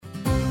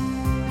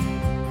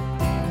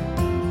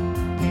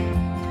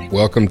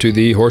Welcome to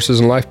the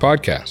Horses and Life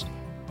podcast.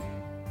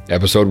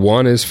 Episode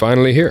 1 is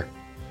finally here.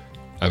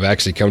 I've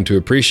actually come to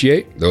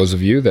appreciate those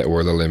of you that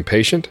were a little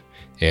impatient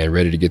and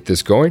ready to get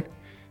this going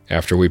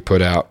after we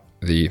put out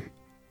the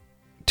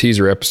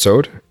teaser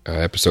episode,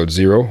 episode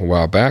 0, a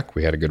while back.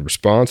 We had a good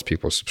response,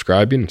 people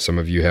subscribing, and some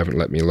of you haven't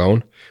let me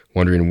alone,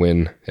 wondering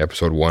when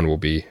episode 1 will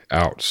be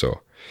out.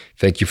 So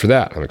thank you for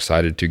that. I'm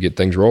excited to get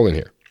things rolling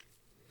here.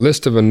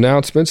 List of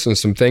announcements and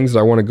some things that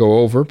I want to go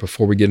over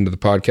before we get into the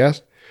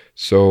podcast,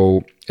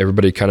 so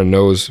everybody kind of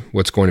knows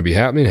what's going to be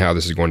happening, how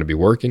this is going to be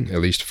working, at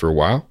least for a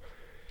while.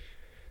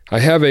 I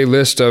have a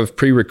list of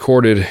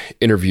pre-recorded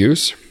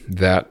interviews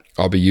that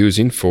I'll be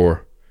using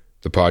for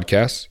the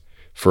podcast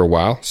for a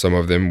while. Some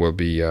of them will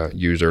be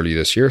used early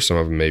this year, some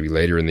of them maybe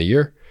later in the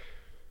year.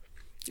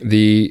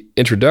 The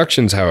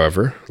introductions,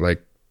 however,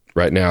 like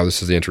right now,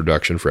 this is the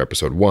introduction for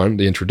episode 1.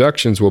 The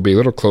introductions will be a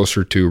little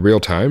closer to real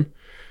time,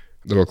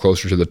 a little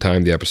closer to the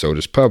time the episode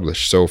is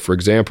published. So, for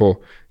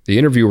example, the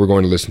interview we're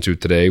going to listen to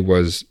today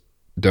was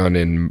done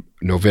in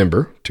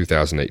November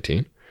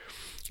 2018.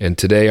 And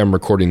today I'm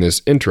recording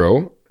this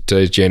intro.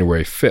 Today's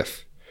January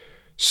 5th.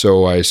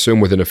 So I assume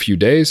within a few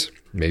days,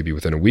 maybe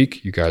within a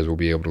week, you guys will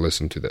be able to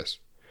listen to this.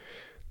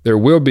 There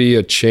will be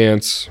a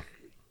chance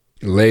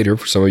later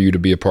for some of you to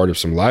be a part of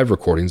some live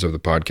recordings of the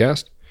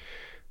podcast,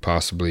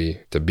 possibly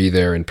to be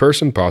there in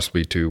person,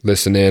 possibly to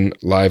listen in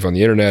live on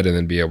the internet and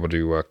then be able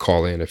to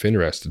call in if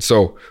interested.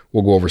 So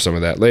we'll go over some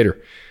of that later.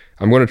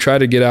 I'm going to try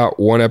to get out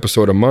one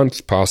episode a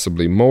month,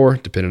 possibly more,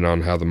 depending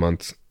on how the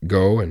months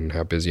go and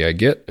how busy I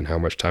get and how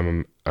much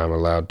time I'm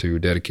allowed to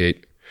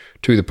dedicate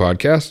to the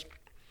podcast.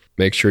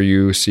 Make sure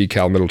you see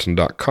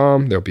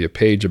calmiddleton.com. There'll be a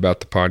page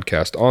about the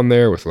podcast on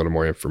there with a little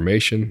more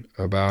information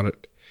about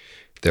it.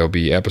 There'll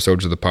be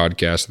episodes of the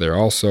podcast there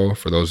also.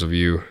 For those of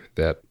you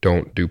that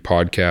don't do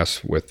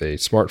podcasts with a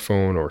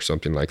smartphone or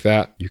something like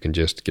that, you can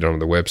just get onto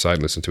the website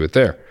and listen to it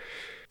there.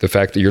 The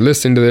fact that you're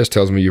listening to this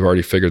tells me you've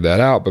already figured that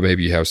out, but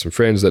maybe you have some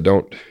friends that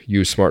don't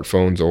use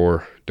smartphones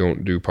or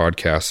don't do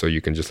podcasts, so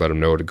you can just let them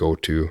know to go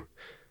to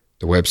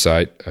the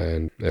website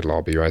and it'll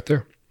all be right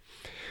there.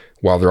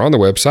 While they're on the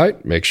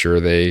website, make sure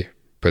they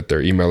put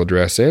their email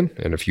address in,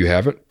 and if you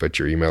haven't, put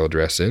your email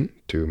address in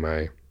to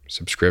my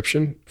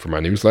subscription for my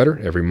newsletter.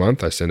 Every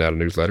month I send out a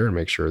newsletter and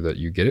make sure that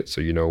you get it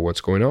so you know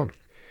what's going on.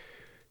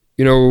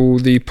 You know,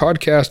 the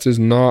podcast is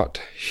not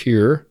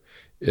here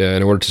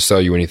in order to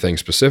sell you anything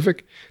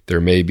specific.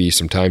 There may be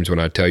some times when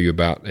I tell you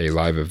about a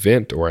live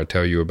event, or I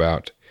tell you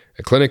about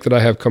a clinic that I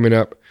have coming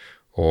up,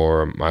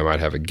 or I might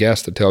have a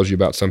guest that tells you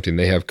about something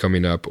they have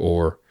coming up,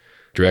 or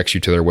directs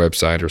you to their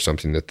website or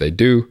something that they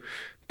do.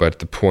 But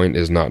the point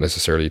is not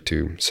necessarily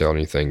to sell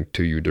anything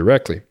to you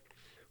directly.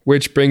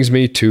 Which brings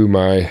me to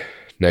my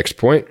next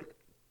point.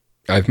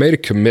 I've made a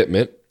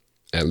commitment,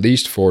 at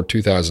least for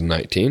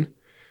 2019,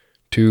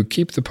 to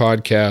keep the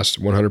podcast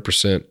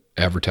 100%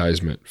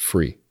 advertisement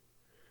free.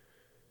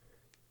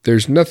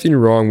 There's nothing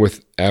wrong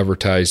with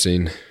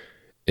advertising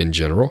in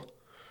general,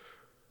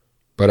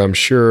 but I'm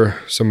sure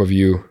some of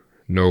you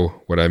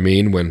know what I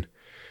mean when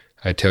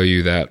I tell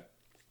you that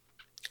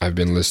I've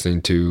been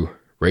listening to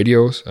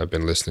radios, I've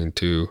been listening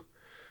to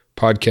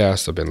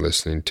podcasts, I've been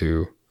listening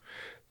to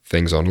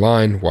things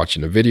online,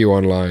 watching a video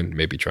online,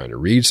 maybe trying to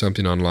read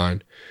something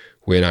online,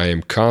 when I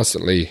am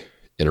constantly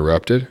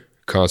interrupted,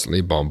 constantly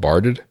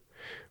bombarded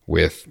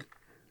with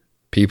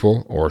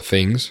people or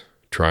things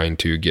trying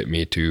to get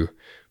me to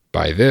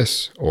buy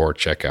this or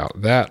check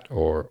out that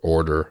or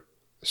order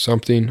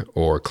something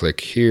or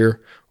click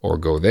here or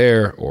go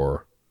there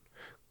or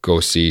go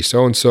see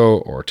so-and-so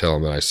or tell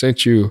them that I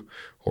sent you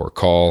or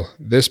call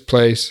this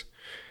place.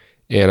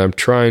 And I'm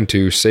trying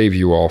to save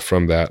you all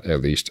from that,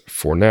 at least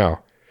for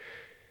now.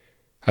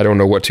 I don't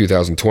know what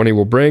 2020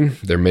 will bring.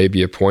 There may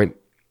be a point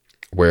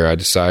where I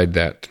decide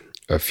that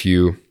a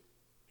few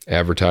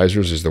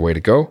advertisers is the way to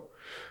go.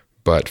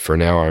 But for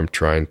now, I'm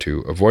trying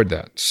to avoid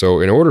that. So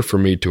in order for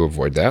me to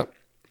avoid that,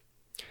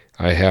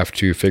 I have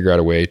to figure out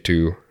a way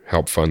to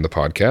help fund the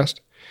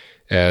podcast.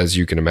 As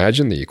you can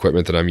imagine, the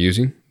equipment that I'm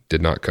using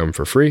did not come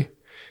for free.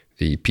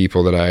 The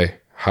people that I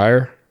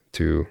hire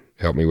to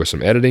help me with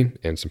some editing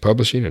and some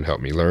publishing and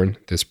help me learn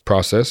this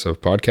process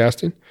of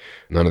podcasting,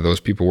 none of those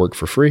people work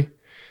for free.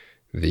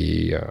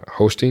 The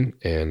hosting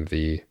and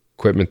the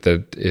equipment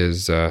that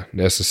is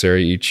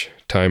necessary each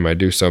time I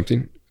do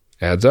something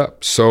adds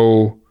up.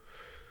 So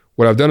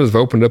what I've done is I've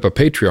opened up a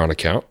Patreon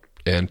account,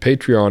 and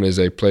Patreon is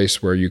a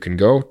place where you can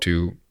go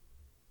to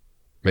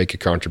make a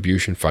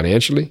contribution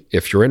financially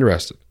if you're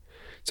interested.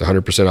 It's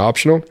 100%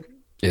 optional.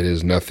 It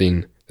is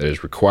nothing that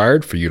is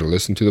required for you to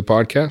listen to the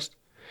podcast,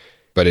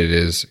 but it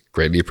is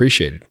greatly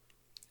appreciated.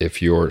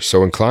 If you're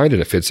so inclined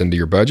and it fits into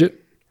your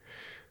budget,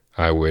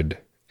 I would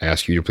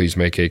ask you to please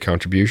make a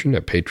contribution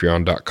at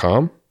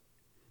patreon.com,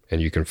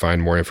 and you can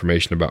find more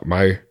information about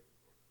my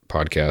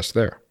podcast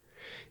there.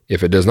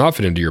 If it does not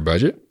fit into your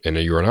budget and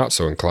you are not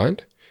so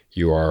inclined,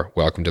 you are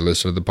welcome to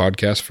listen to the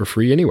podcast for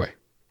free anyway.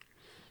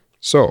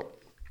 So,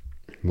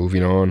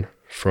 moving on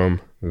from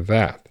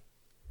that.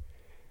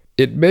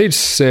 It made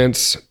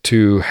sense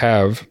to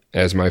have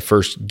as my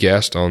first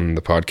guest on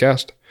the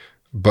podcast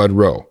Bud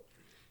Rowe.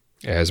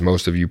 As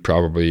most of you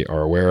probably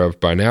are aware of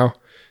by now,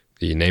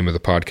 the name of the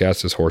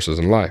podcast is Horses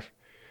and Life.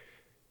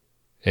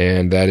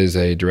 And that is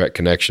a direct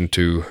connection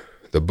to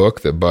the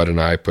book that Bud and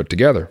I put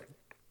together.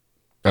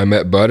 I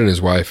met Bud and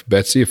his wife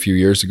Betsy a few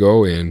years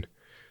ago in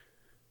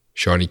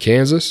Shawnee,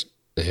 Kansas,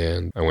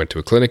 and I went to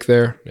a clinic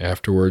there.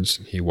 Afterwards,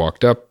 he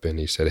walked up and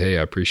he said, "Hey,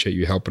 I appreciate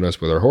you helping us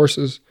with our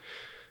horses,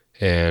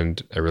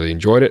 and I really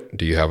enjoyed it.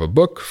 Do you have a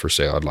book for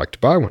sale? I'd like to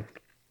buy one."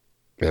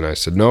 And I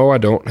said, "No, I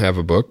don't have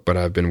a book, but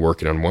I've been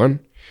working on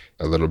one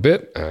a little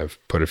bit. I've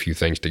put a few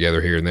things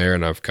together here and there,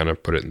 and I've kind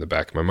of put it in the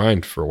back of my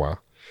mind for a while."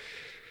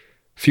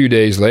 A few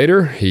days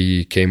later,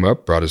 he came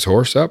up, brought his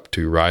horse up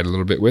to ride a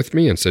little bit with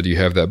me and said, "Do you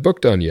have that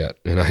book done yet?"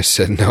 And I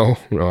said, No,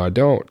 I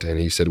don't. And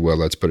he said, "Well,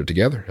 let's put it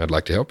together. I'd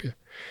like to help you."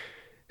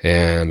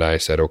 And I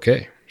said,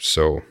 okay.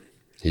 So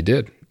he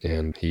did.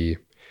 And he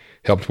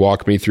helped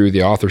walk me through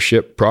the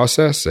authorship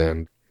process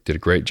and did a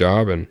great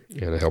job. And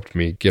it helped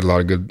me get a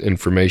lot of good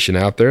information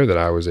out there that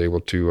I was able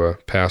to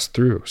pass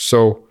through.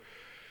 So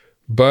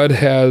Bud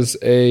has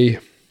a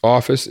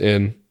office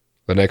in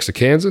Lenexa,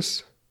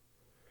 Kansas,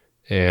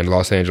 and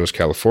Los Angeles,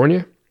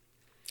 California.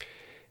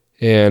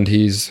 And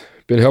he's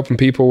been helping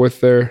people with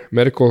their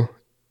medical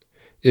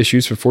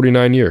issues for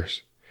 49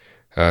 years.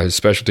 His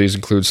specialties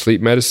include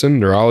sleep medicine,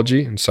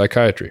 neurology, and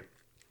psychiatry.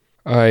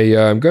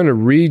 I'm going to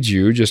read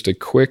you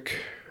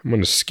I'm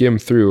going to skim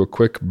through a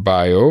quick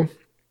bio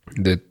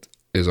that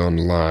is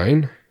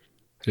online.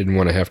 I didn't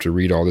want to have to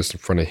read all this in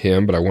front of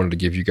him, but I wanted to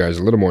give you guys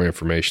a little more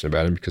information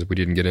about him because we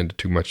didn't get into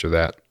too much of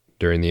that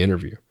during the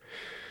interview.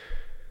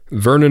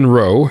 Vernon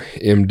Rowe,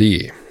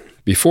 MD.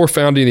 Before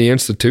founding the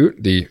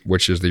Institute,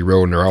 which is the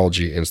Rowe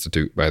Neurology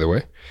Institute, by the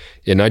way,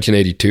 in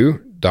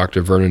 1982,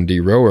 Dr. Vernon D.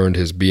 Rowe earned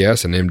his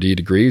BS and MD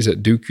degrees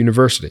at Duke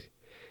University,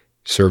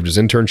 served his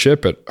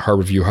internship at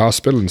Harborview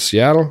Hospital in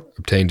Seattle,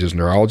 obtained his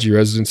neurology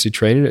residency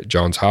training at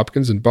Johns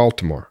Hopkins in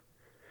Baltimore.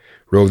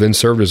 Rowe then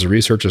served as a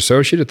research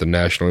associate at the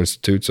National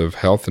Institutes of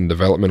Health and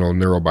Developmental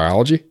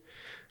Neurobiology.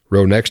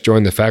 Rowe next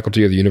joined the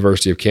faculty of the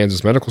University of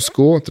Kansas Medical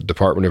School at the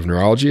Department of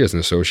Neurology as an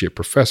associate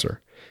professor.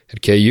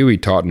 At KU, he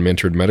taught and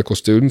mentored medical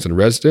students and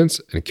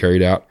residents and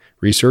carried out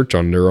research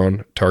on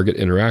neuron-target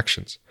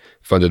interactions,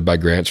 funded by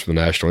grants from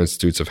the National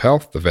Institutes of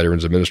Health, the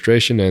Veterans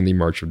Administration, and the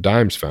March of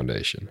Dimes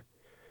Foundation.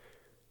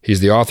 He's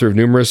the author of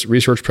numerous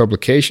research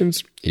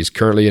publications. He's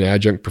currently an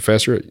adjunct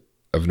professor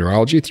of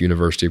neurology at the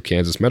University of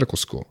Kansas Medical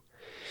School.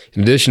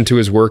 In addition to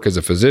his work as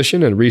a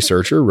physician and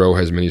researcher, Rowe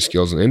has many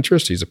skills and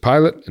interests. He's a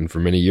pilot, and for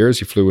many years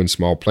he flew in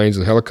small planes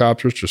and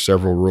helicopters to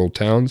several rural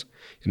towns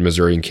in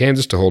Missouri and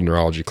Kansas to hold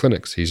neurology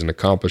clinics. He's an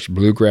accomplished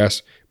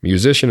bluegrass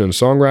musician and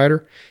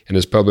songwriter and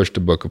has published a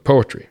book of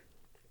poetry.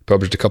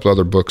 Published a couple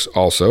other books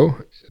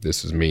also.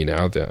 This is me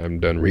now that I'm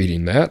done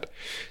reading that.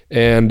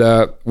 And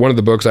one of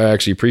the books I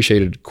actually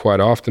appreciated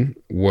quite often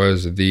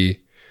was the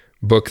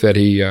book that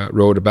he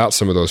wrote about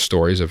some of those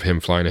stories of him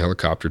flying a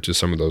helicopter to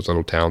some of those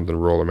little towns in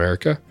rural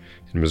America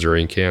in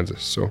Missouri and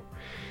Kansas. So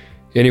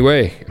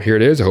anyway, here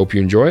it is. I hope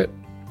you enjoy it.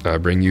 I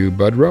bring you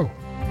Bud Rowe.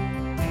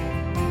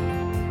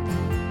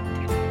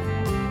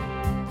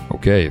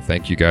 Okay,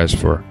 thank you guys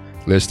for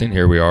listening.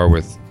 Here we are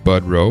with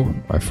Bud Rowe,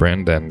 my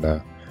friend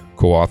and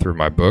co-author of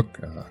my book,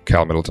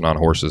 Cal Middleton on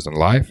Horses and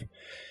Life.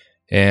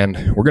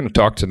 And we're going to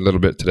talk a little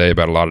bit today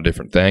about a lot of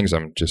different things.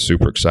 I'm just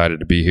super excited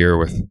to be here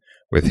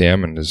with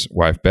him and his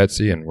wife,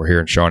 Betsy, and we're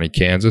here in Shawnee,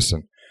 Kansas.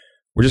 And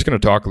we're just going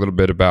to talk a little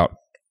bit about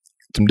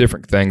some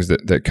different things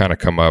that kind of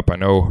come up. I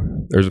know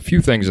there's a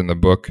few things in the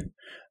book,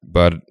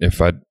 but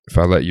if I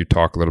let you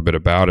talk a little bit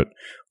about it,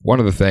 one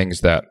of the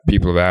things that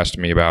people have asked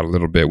me about a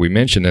little bit, we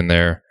mentioned in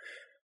there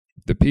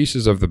the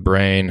pieces of the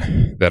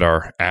brain that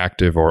are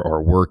active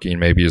or working,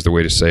 maybe is the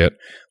way to say it,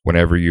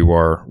 whenever you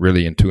are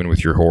really in tune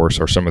with your horse,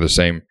 are some of the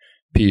same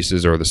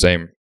pieces or the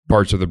same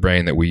parts of the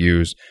brain that we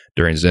use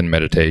during Zen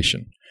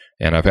meditation.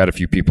 And I've had a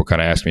few people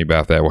kind of ask me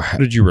about that. Well, how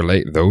did you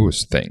relate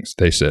those things?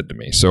 They said to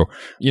me. So,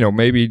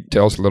 maybe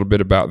tell us a little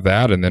bit about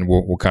that, and then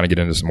we'll kind of get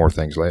into some more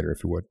things later,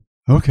 if you would.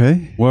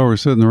 Okay. Well, we're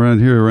sitting around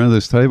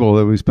this table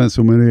that we spent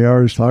so many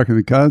hours talking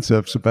the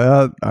concepts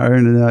about,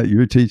 ironing out.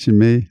 You're teaching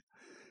me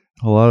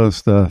a lot of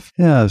stuff.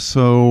 Yeah.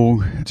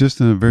 So just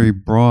with a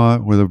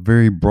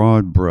very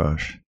broad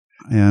brush.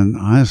 And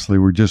honestly,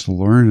 we're just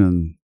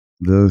learning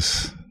the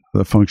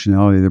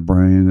functionality of the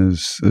brain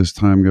as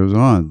time goes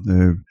on.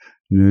 The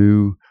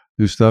new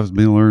stuff is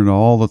being learned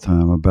all the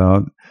time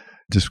about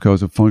just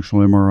because of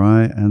functional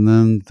MRI, and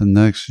then the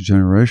next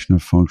generation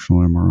of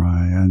functional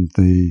MRI and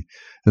the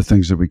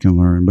things that we can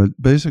learn. But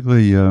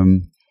basically,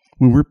 when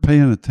we're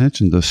paying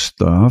attention to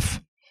stuff,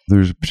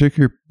 there's a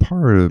particular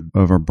part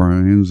of our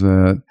brains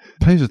that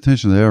pays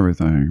attention to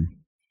everything.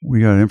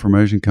 We got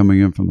information coming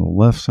in from the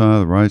left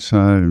side, the right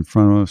side, in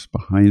front of us,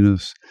 behind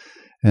us.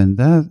 And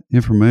that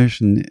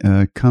information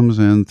comes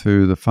in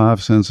through the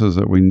five senses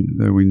that we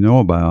know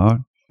about,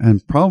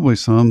 and probably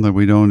some that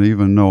we don't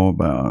even know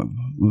about.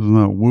 This is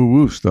not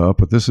woo-woo stuff,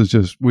 but this is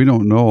just, we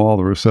don't know all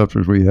the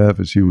receptors we have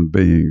as human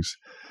beings.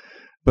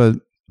 But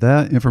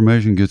that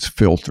information gets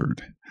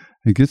filtered.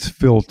 It gets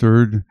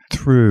filtered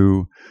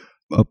through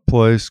a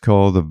place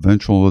called the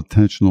ventral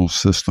attentional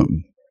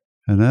system.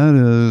 And that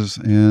is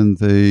in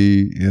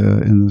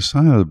the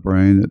side of the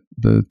brain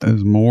that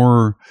is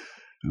more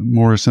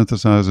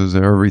synthesizes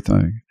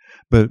everything.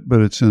 But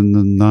it's in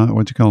the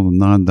what you call the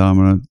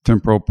non-dominant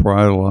temporal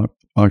parietal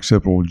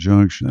occipital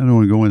junction. I don't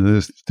want to go into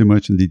this too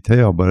much in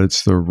detail, but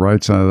it's the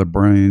right side of the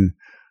brain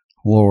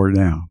lower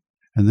down.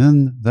 And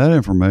then that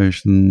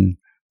information,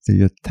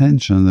 the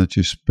attention that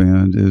you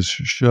spend is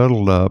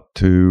shuttled up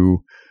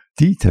to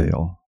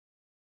detail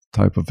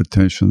type of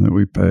attention that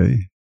we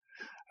pay.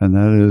 And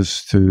that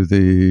is to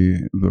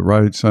the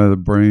right side of the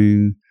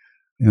brain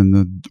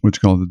in what's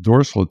called the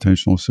dorsal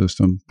attentional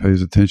system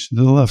pays attention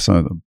to the left side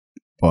of the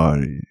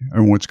body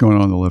and what's going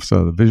on the left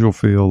side of the visual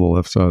field, the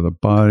left side of the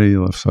body,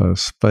 the left side of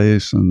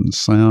space and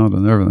sound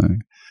and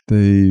everything.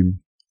 The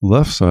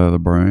left side of the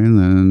brain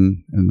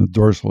then in the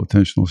dorsal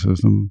attentional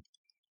system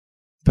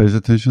pays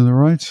attention to the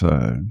right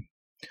side.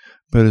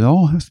 But it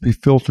all has to be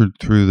filtered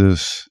through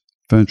this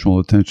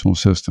ventral attentional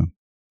system.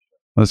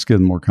 That's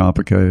getting more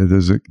complicated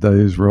as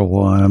days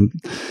roll on.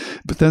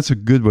 But that's a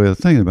good way of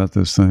thinking about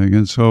this thing.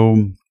 And so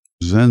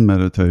Zen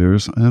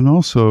meditators, and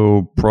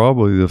also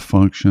probably the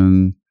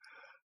function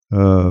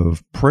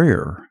of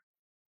prayer,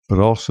 but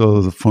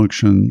also the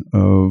function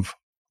of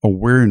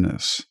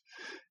awareness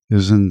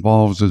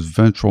involves this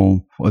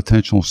ventral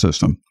attentional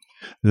system.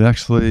 It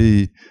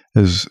actually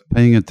is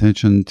paying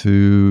attention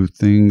to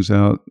things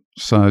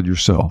outside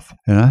yourself.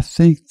 And I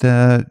think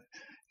that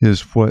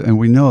is and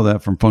we know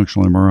that from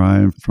functional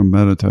MRI and from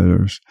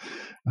meditators.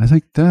 I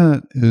think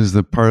that is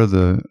the part of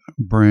the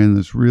brain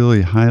that's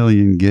really highly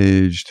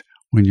engaged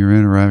when you're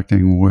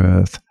interacting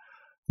with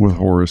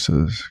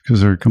horses,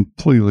 because they're a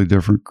completely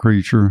different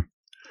creature.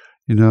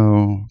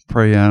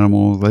 Prey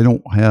animals, they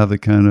don't have the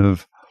kind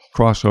of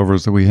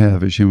crossovers that we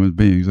have as human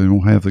beings. They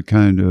don't have the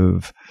kind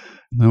of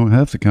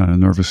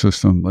nervous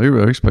system.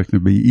 They're expecting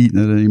to be eaten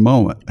at any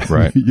moment.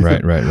 Right.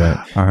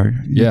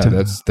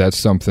 That's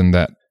something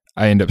that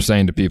I end up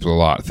saying to people a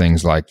lot.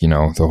 Things like,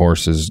 the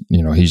horse is,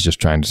 he's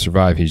just trying to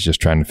survive. He's just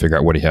trying to figure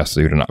out what he has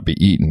to do to not be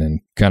eaten. And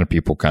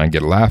people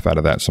get a laugh out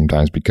of that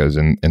sometimes, because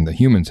in the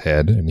human's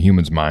head, in the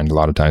human's mind, a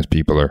lot of times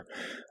people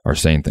are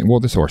saying things,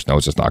 well, this horse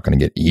knows it's not going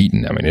to get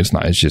eaten. I mean,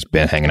 it's just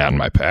been hanging out in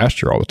my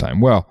pasture all the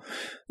time. Well,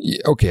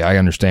 okay, I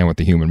understand what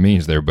the human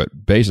means there, but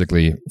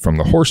basically from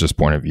the horse's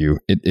point of view,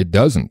 it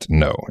doesn't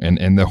know.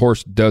 And the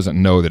horse doesn't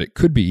know that it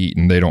could be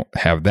eaten. They don't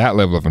have that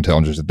level of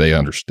intelligence that they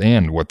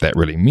understand what that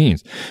really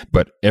means.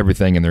 But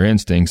everything in their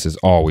instincts is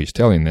always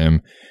telling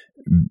them,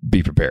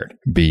 be prepared,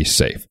 be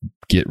safe,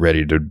 get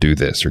ready to do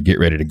this, or get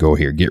ready to go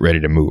here, get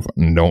ready to move.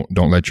 And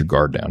don't let your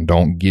guard down.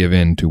 Don't give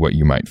in to what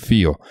you might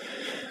feel.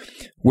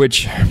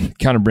 Which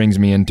kind of brings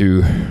me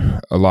into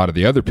a lot of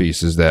the other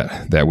pieces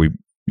that we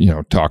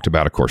talked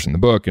about, of course, in the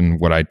book, and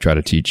what I try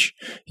to teach,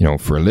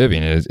 for a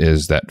living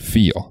is that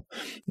feel.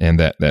 And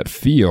that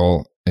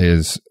feel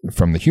is,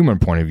 from the human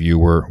point of view,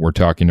 we're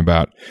talking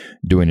about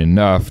doing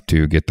enough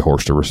to get the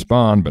horse to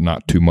respond, but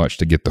not too much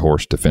to get the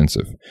horse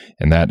defensive.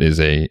 And that is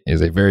a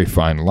very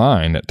fine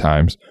line at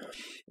times.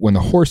 When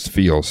the horse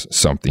feels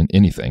something,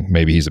 anything,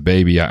 maybe he's a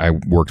baby. I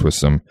worked with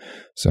some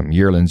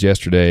yearlings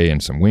yesterday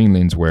and some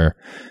weanlings where,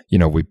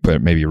 we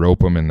maybe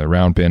rope them in the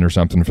round pen or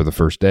something for the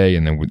first day,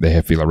 and then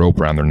they feel a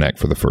rope around their neck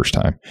for the first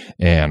time.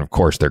 And of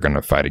course, they're going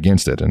to fight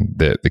against it. And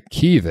the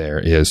key there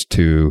is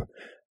to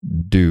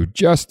do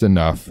just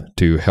enough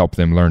to help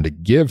them learn to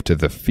give to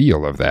the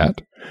feel of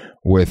that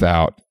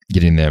without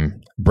getting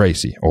them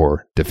bracy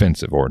or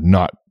defensive or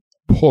not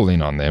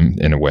pulling on them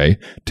in a way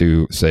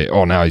to say,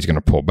 oh, now he's going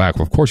to pull back.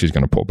 Well, of course he's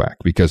going to pull back,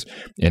 because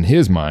in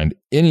his mind,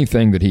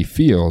 anything that he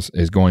feels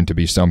is going to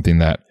be something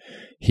that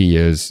he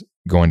is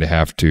going to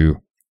have to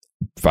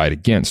fight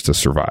against to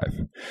survive.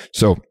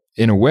 So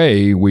in a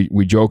way,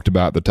 we joked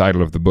about the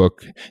title of the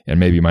book, and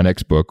maybe my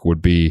next book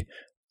would be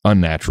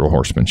Unnatural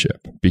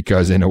Horsemanship,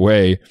 because in a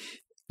way,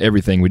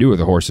 everything we do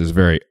with a horse is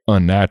very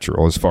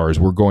unnatural as far as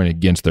we're going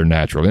against their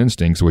natural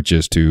instincts, which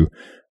is to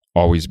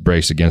always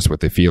brace against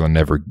what they feel and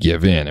never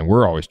give in. And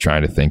we're always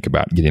trying to think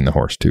about getting the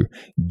horse to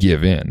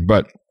give in.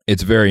 But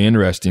it's very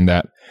interesting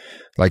that,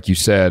 like you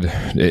said,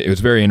 it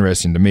was very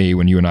interesting to me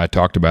when you and I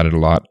talked about it a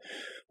lot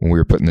when we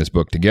were putting this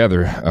book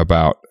together,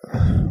 about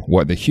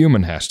what the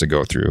human has to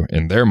go through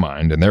in their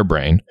mind and their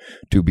brain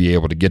to be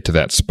able to get to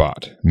that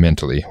spot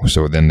mentally.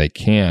 So then they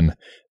can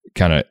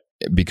kind of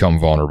become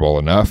vulnerable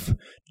enough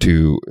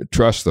to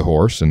trust the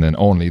horse. And then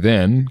only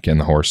then can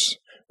the horse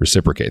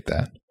reciprocate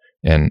that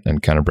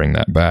and kind of bring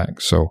that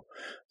back. So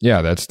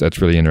yeah, that's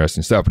really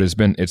interesting stuff. But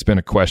it's been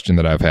a question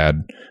that I've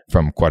had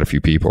from quite a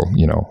few people,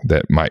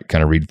 that might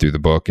kind of read through the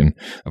book. And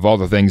of all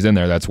the things in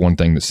there, that's one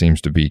thing that seems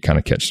to be kind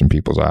of catch some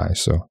people's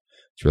eyes. So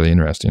it's really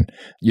interesting.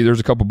 There's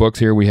a couple books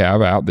here we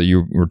have out that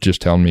you were just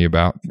telling me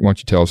about. Why don't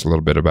you tell us a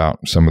little bit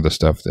about some of the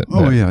stuff that...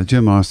 yeah,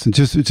 Jim Austin.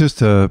 Just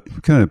to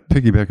kind of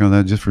piggyback on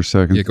that just for a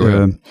second. Yeah, go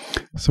ahead.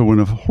 So when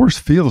a horse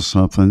feels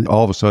something,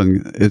 all of a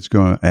sudden it's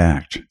going to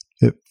act.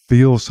 It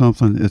feels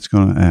something, it's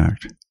going to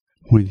act.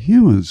 When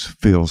humans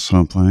feel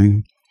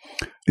something,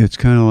 It's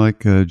kind of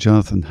like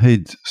Jonathan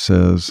Haidt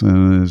says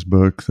in his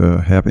book,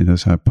 The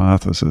Happiness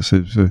Hypothesis.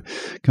 It's kind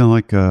of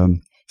like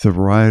the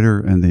rider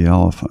and the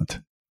elephant.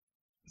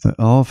 The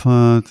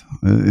elephant,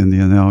 in the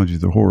analogy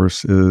of the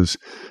horse, is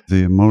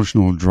the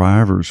emotional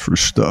drivers for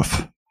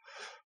stuff.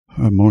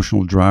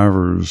 Emotional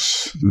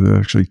drivers that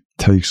actually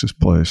takes us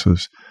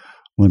places.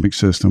 Limbic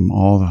system,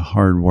 all the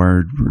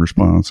hardwired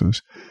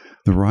responses.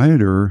 The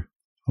rider,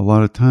 a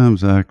lot of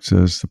times, acts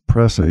as the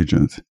press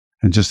agent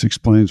and just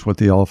explains what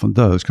the elephant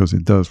does because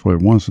it does what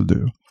it wants to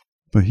do.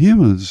 But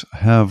humans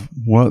have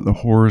what the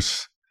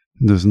horse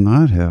does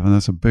not have, and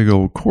that's a big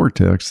old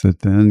cortex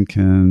that then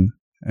can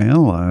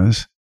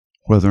analyze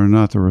whether or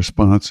not the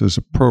response is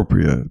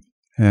appropriate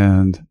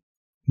and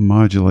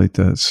modulate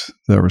that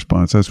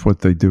response. That's what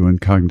they do in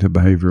cognitive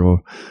behavioral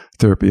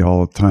therapy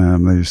all the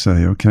time. They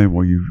say, okay,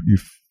 well, you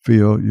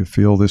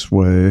feel this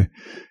way.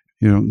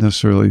 You don't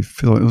necessarily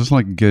feel it. It's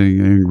like getting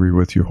angry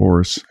with your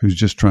horse who's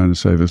just trying to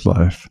save his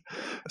life.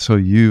 So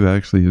you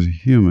actually, as a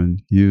human,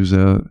 use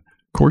that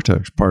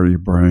cortex part of your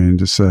brain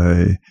to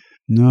say,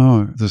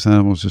 no, this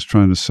animal is just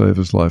trying to save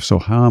his life. So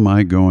how am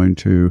I going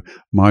to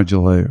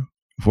modulate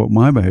what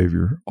my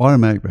behavior,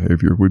 automatic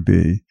behavior would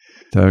be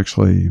to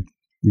actually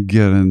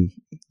get in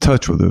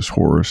touch with this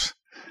horse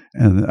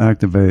and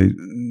activate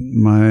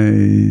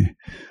my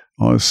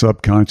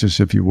subconscious,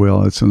 if you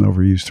will. It's an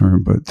overused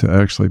term, but to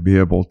actually be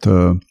able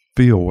to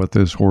feel what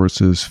this horse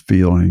is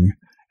feeling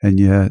and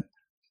yet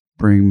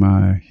bring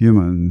my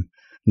human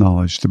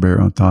knowledge to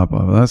bear on top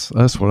of it.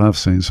 That's what I've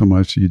seen so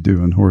much you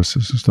do in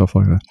horses and stuff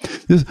like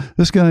that.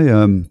 This guy,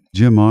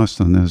 Jim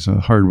Austin, is a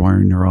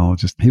hardwiring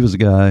neurologist. He was a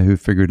guy who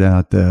figured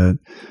out that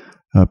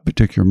a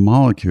particular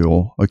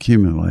molecule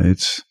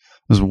accumulates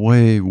is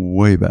way,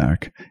 way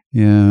back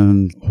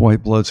in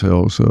white blood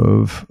cells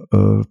of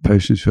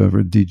patients who have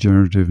a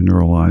degenerative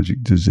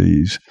neurologic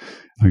disease.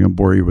 I'm going to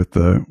bore you with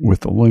the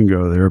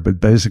lingo there,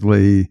 but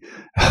basically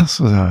that's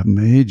a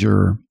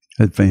major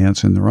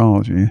advance in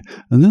neurology.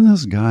 And then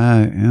this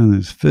guy in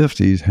his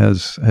 50s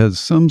has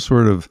some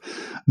sort of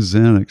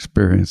Zen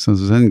experience. The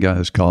Zen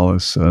guys call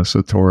us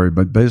Satori,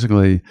 but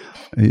basically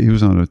he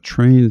was on a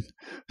train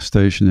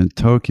station in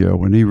Tokyo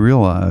when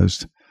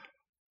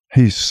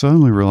he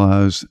suddenly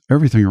realized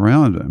everything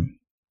around him.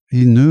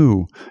 He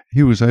knew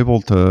he was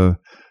able to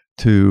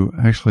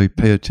actually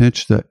pay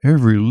attention to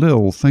every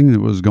little thing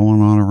that was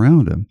going on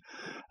around him.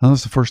 And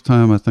that's the first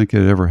time I think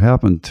it ever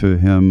happened to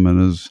him in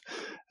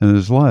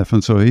his life.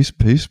 And so he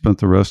spent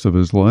the rest of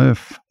his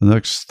life, the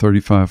next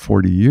 35,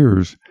 40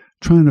 years,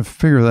 trying to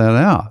figure that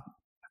out.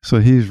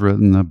 So he's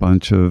written a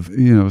bunch of,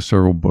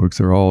 several books.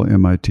 They're all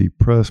MIT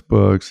Press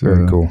books.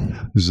 Very cool.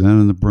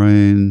 Zen in the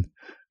Brain,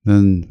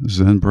 then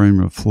Zen Brain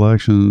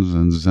Reflections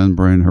and Zen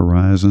Brain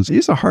Horizons.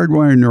 He's a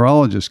hardwired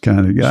neurologist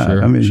kind of guy.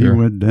 Sure, he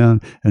went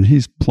down and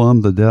he's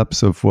plumbed the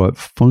depths of what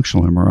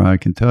functional MRI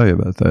can tell you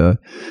about that.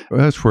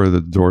 That's where the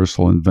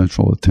dorsal and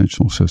ventral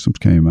attentional systems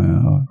came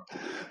out.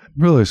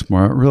 Really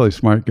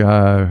smart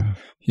guy.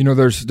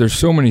 There's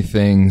so many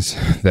things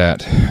that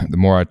the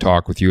more I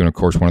talk with you, and of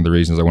course, one of the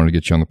reasons I wanted to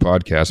get you on the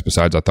podcast,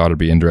 besides I thought it'd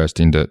be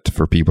interesting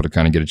for people to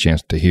kind of get a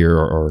chance to hear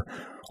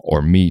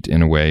or meet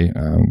in a way,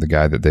 the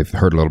guy that they've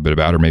heard a little bit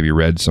about or maybe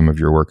read some of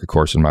your work, of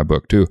course, in my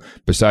book too,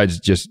 besides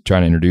just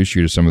trying to introduce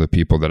you to some of the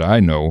people that I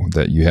know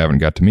that you haven't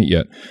got to meet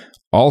yet.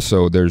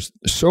 Also, there's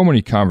so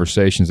many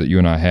conversations that you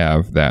and I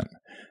have that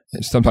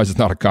sometimes it's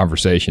not a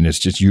conversation. It's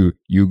just you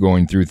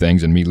going through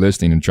things and me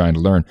listening and trying to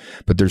learn.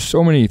 But there's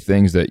so many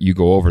things that you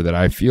go over that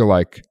I feel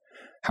like,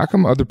 how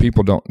come other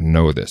people don't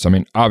know this? I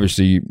mean,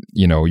 obviously,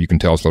 you can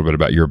tell us a little bit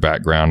about your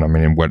background. I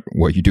mean, and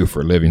what you do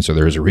for a living. So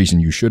there is a reason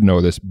you should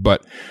know this.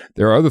 But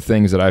there are other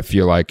things that I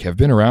feel like have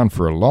been around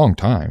for a long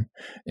time.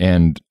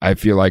 And I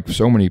feel like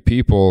so many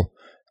people,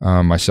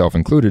 myself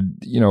included,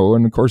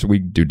 and of course we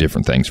do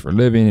different things for a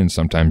living. And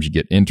sometimes you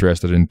get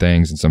interested in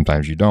things and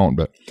sometimes you don't.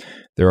 But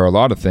there are a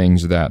lot of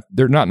things that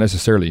they're not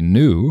necessarily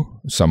new.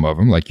 Some of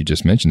them, like you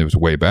just mentioned, it was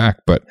way back.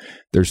 But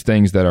there's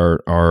things that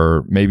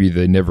are maybe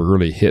they never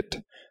really hit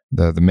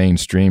the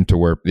mainstream to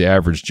where the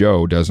average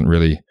Joe doesn't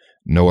really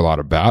know a lot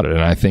about it. And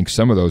I think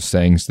some of those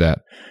things that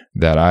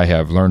I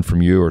have learned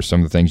from you, or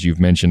some of the things you've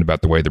mentioned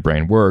about the way the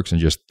brain works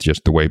and just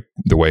the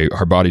way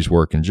our bodies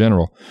work in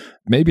general,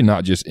 maybe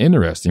not just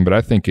interesting, but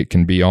I think it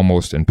can be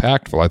almost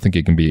impactful. I think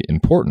it can be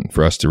important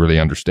for us to really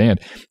understand,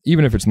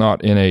 even if it's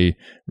not in a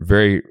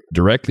very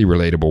directly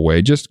relatable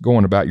way, just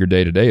going about your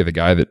day to day, the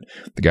guy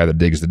that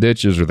digs the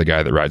ditches, or the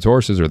guy that rides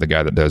horses, or the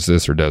guy that does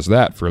this or does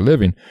that for a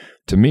living.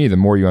 To me, the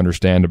more you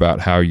understand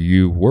about how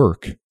you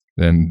work,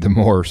 then the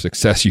more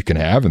success you can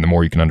have, and the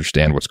more you can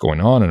understand what's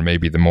going on, and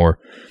maybe the more,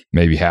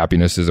 maybe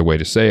happiness is a way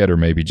to say it, or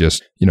maybe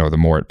just, the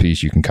more at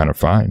peace you can kind of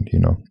find,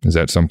 Is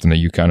that something that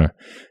you kind of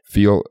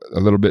feel a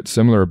little bit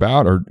similar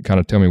about, or kind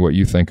of tell me what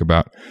you think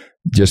about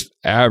just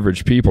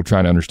average people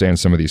trying to understand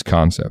some of these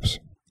concepts?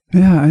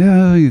 Yeah.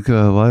 I think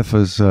life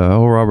is.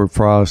 Robert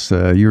Frost.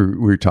 We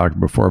were talking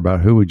before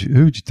about who would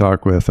you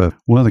talk with?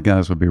 One of the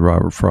guys would be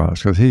Robert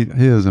Frost, because he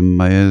is an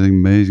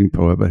amazing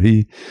poet. But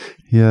he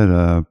had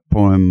a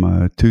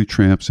poem, Two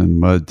Tramps in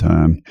Mud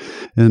Time,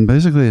 and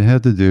basically it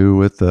had to do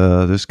with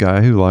this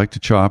guy who liked to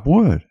chop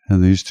wood,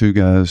 and these two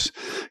guys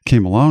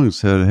came along and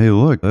said, "Hey,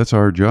 look, that's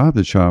our job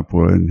to chop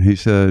wood." And he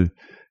said,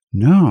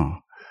 "No,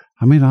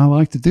 I mean, I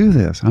like to do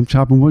this. I'm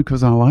chopping wood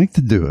because I like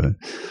to do it."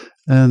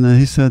 And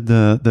he said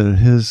that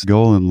his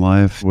goal in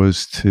life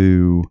was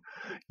to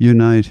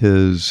unite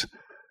his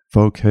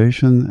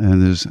vocation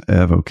and his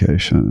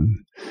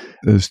avocation.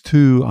 As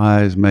two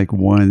eyes make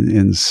one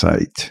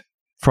insight.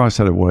 Frost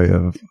had a way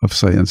of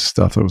saying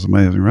stuff that was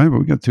amazing, right? But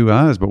we got two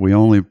eyes, but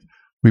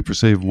we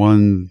perceive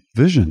one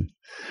vision,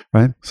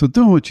 right? So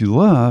doing what you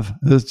love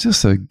is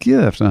just a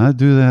gift. And I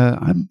do that.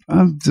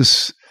 I'm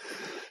just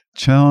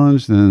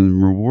challenged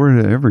and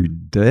rewarded every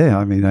day.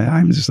 I mean,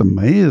 I'm just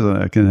amazed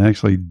that I can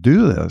actually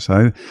do this.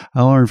 I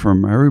learn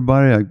from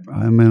everybody.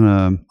 I'm in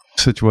a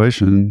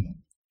situation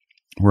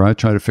where I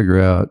try to figure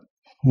out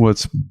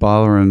what's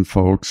bothering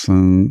folks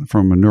and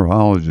from a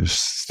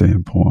neurologist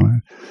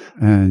standpoint.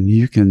 And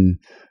you can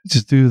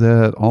just do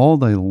that all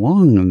day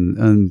long.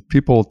 And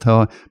people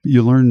tell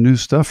you learn new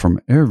stuff from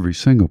every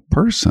single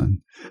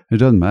person. It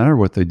doesn't matter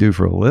what they do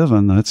for a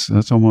living.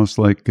 That's almost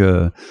like,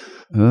 so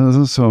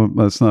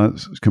that's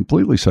not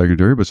completely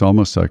secondary, but it's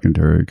almost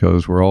secondary,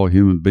 because we're all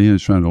human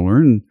beings trying to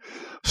learn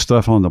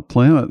stuff on the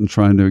planet and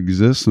trying to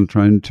exist and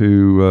trying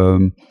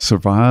to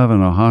survive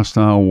in a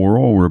hostile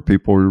world where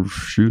people are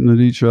shooting at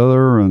each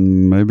other.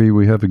 And maybe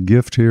we have a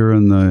gift here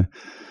in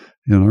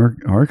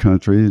our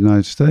country, the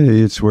United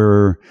States,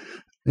 where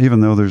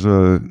even though there's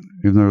a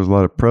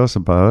lot of press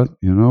about it,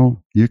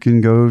 you can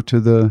go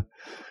to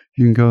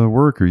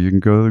work, or you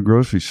can go to the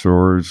grocery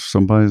store.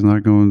 Somebody's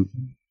not going to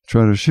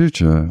try to shoot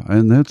you.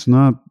 And that's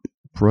not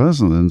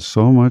present in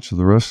so much of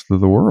the rest of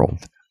the world.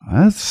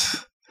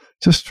 That's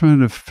just trying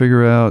to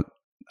figure out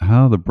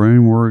how the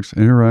brain works,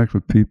 interact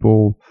with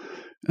people.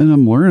 And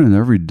I'm learning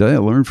every day. I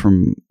learn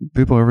from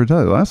people every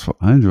day. That's what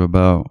I enjoy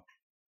about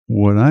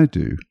what I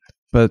do.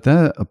 But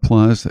that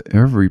applies to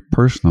every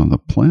person on the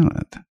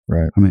planet.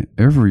 Right. I mean,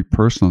 every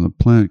person on the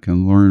planet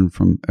can learn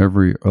from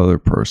every other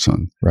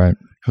person. Right.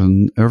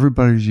 Because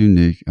everybody's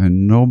unique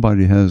and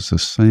nobody has the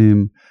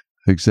same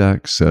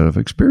exact set of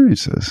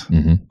experiences.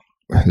 Mm-hmm.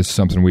 This is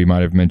something we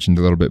might have mentioned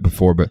a little bit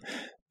before, but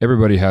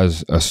everybody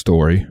has a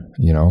story,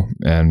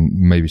 and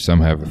maybe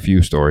some have a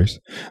few stories.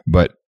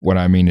 But what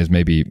I mean is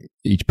maybe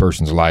each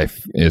person's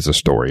life is a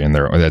story, and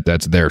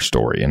that's their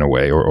story in a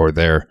way, or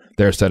their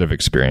set of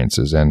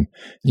experiences. And,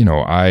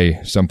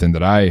 something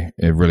that I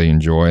really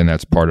enjoy, and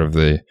that's part of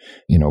the,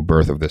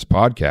 birth of this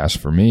podcast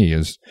for me,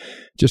 is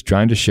just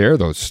trying to share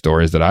those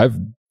stories that I've,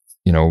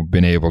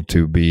 been able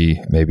to be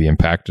maybe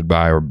impacted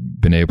by, or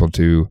been able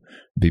to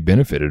be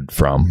benefited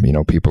from,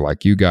 people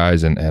like you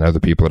guys and other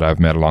people that I've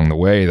met along the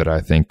way, that I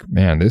think,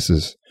 man, this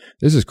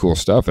is cool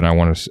stuff. And I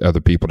want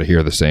other people to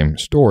hear the same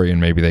story, and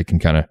maybe they can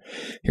kind of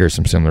hear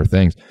some similar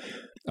things.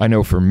 I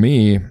know for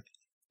me,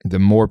 the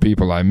more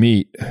people I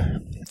meet,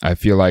 I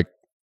feel like,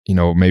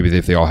 maybe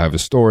if they all have a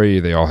story,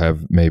 they all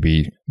have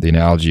maybe the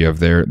analogy of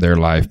their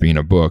life being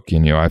a book.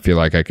 And, I feel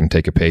like I can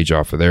take a page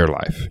off of their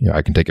life.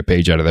 I can take a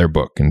page out of their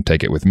book and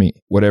take it with me.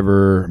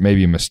 Whatever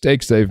maybe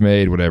mistakes they've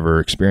made, whatever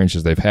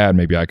experiences they've had,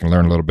 maybe I can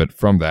learn a little bit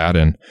from that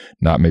and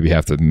not maybe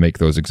have to make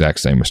those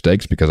exact same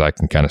mistakes, because I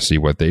can kind of see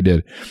what they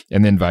did.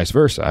 And then vice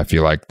versa. I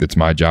feel like it's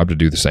my job to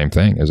do the same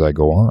thing as I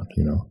go on,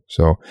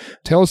 So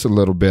tell us a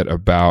little bit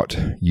about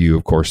you.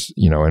 Of course,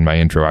 in my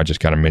intro, I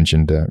just kind of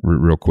mentioned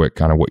real quick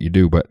kind of what you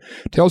do, but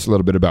tell us a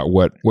little bit about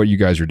what you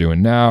guys are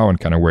doing now and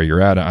kind of where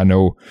you're at. I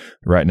know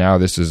right now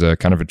this is a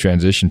kind of a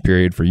transition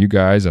period for you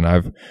guys, and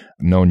I've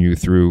known you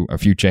through a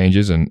few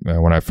changes. And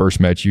when I first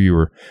met you, you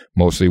were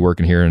mostly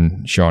working here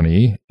in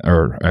Shawnee,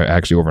 or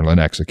actually over in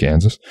Lenexa,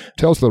 Kansas.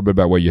 Tell us a little bit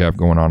about what you have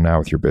going on now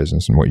with your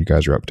business and what you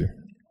guys are up to.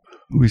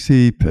 We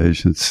see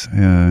patients,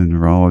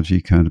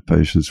 neurology kind of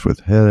patients, with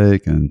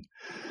headache and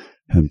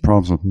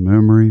problems with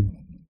memory,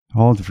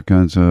 all different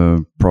kinds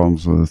of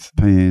problems with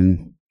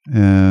pain.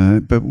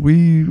 But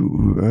we,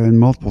 and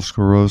multiple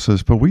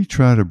sclerosis, but we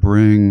try to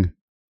bring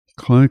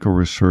clinical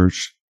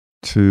research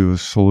to a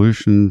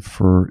solution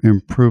for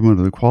improvement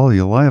of the quality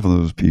of life of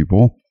those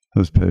people,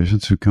 those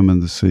patients who come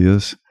in to see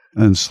us,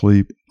 and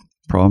sleep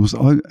problems.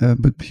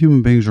 But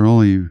human beings are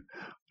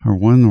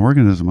one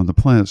organism on the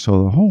planet,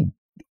 so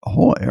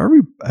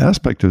every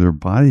aspect of their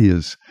body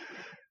is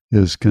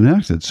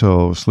connected.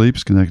 So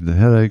sleep's connected to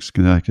headaches,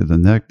 connected to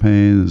neck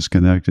pain, is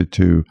connected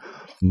to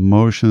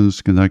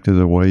motions, connected to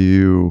the way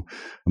you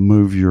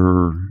move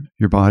your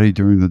body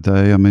during the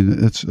day. I mean,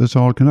 it's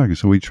all connected.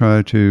 So we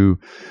try to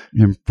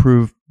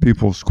improve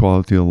people's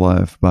quality of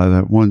life by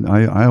that one.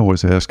 I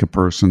always ask a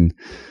person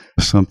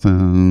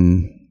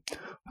something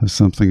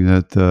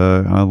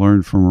that I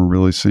learned from a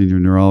really senior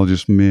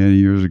neurologist many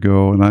years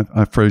ago, and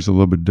I phrase it a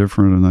little bit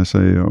different, and I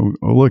say, oh,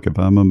 look, if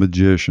I'm a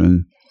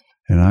magician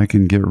and I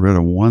can get rid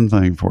of one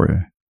thing for you,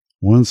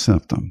 one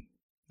symptom,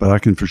 but I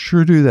can for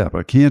sure do that, but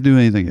I can't do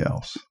anything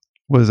else.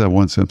 What is that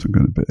one symptom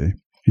going to be?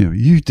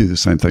 You do the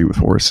same thing with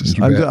horses.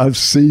 I've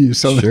seen you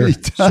so many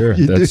times.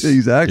 You do the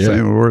exact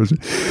same with horses.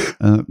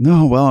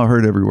 No, well, I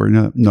heard everywhere.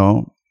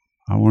 No,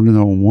 I want to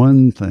know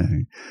one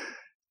thing,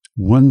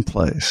 one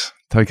place.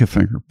 Take a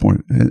finger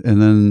point,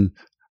 and then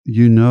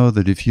you know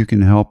that if you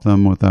can help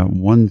them with that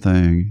one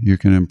thing, you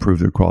can improve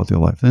their quality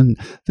of life.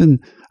 Then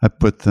I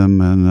put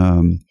them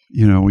in,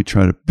 we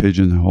try to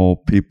pigeonhole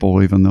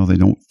people, even though they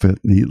don't fit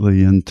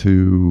neatly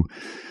into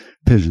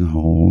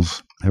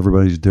pigeonholes.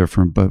 Everybody's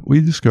different, but we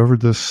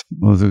discovered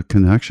the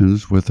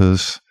connections with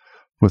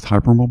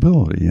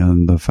hypermobility,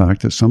 and the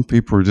fact that some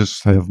people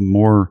just have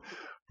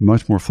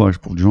much more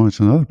flexible joints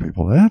than other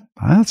people.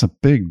 That's a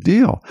big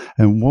deal.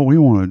 And what we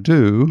want to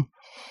do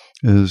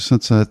is,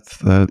 since that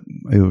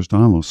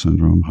Ehlers-Danlos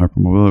syndrome,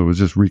 hypermobility, was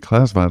just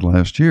reclassified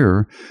last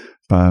year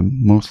by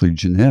mostly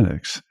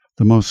genetics,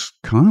 the most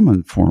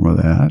common form of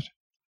that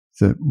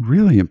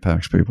really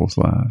impacts people's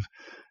lives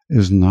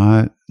is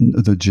not,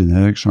 the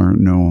genetics aren't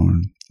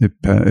known.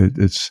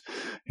 It's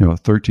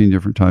 13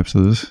 different types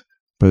of this,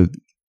 but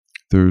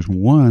there's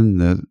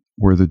one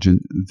where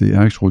the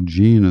actual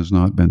gene has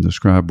not been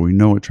described. We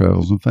know it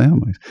travels in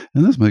families,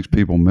 and this makes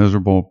people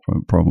miserable.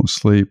 Problem with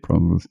sleep,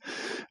 problem with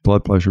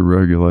blood pressure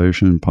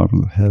regulation,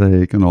 problem with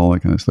headache, and all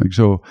that kind of thing.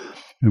 So,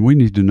 and we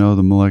need to know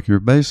the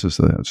molecular basis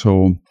of that.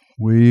 So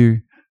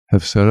we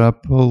have set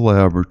up a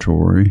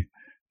laboratory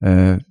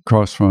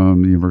across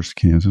from the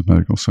University of Kansas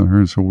Medical Center,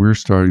 and so we're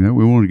starting that.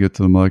 We want to get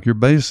to the molecular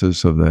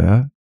basis of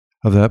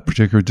that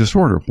particular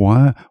disorder.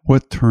 Why?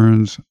 What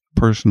turns a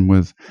person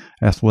with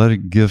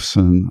athletic gifts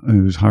and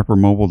who's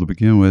hypermobile to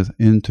begin with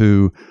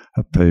into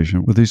a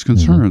patient with these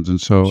concerns? Mm-hmm.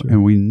 And so, sure.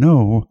 And we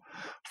know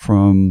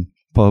from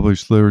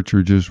published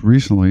literature just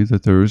recently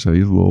that there's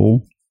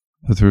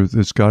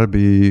it's got to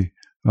be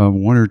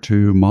one or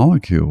two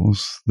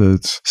molecules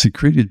that's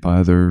secreted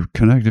by their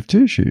connective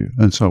tissue.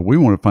 And so we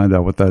want to find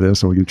out what that is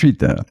so we can treat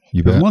that.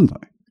 You bet. That's one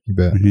thing. You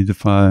bet. We need to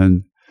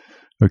find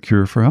a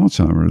cure for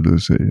Alzheimer's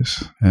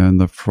disease and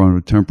the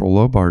frontotemporal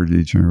lobar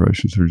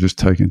degenerations that are just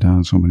taking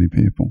down so many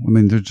people. I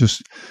mean,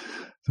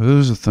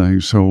 those are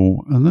things. So,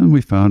 and then we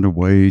found a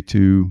way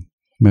to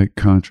make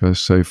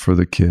contrast safe for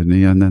the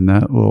kidney. And then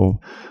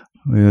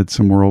we had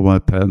some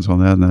worldwide patents on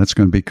that, and that's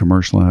going to be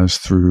commercialized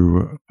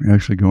through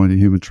actually going to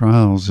human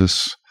trials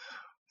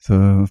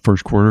the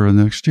first quarter of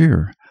next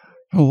year.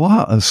 A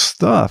lot of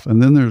stuff.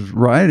 And then there's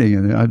writing,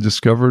 and I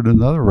discovered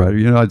another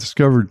writer. I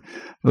discovered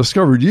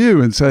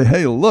you and say,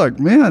 hey, look,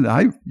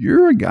 man,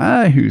 you're a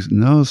guy who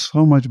knows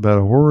so much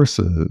about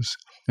horses,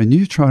 and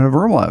you try to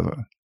verbalize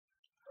it.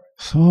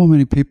 So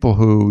many people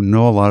who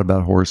know a lot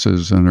about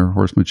horses and are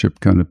horsemanship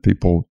kind of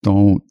people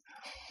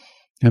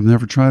have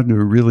never tried to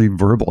really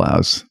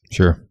verbalize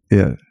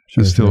it.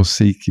 They're still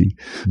seeking.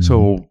 Mm-hmm.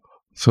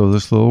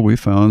 So we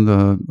found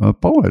a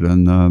poet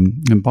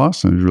in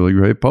Boston, who's a really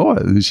great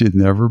poet, and she'd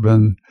never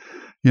been,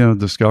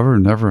 discovered,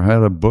 never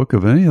had a book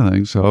of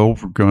anything. So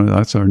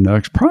that's our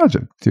next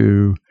project,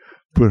 to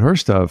put her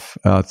stuff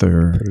out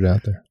there. Put it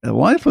out there. And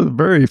life was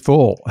very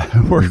full.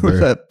 Working with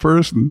that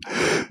person,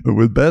 but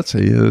with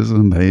Betsy, is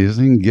an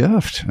amazing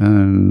gift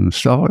and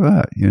stuff like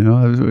that.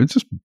 It's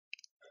just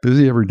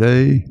busy every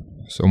day.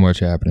 So much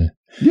happening.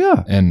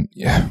 Yeah. And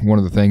one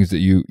of the things that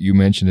you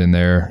mentioned in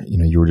there,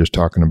 you were just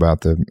talking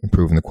about the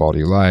improving the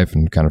quality of life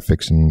and kind of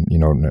fixing,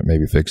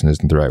 maybe fixing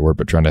isn't the right word,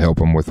 but trying to help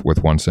them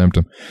with one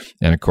symptom.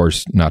 And of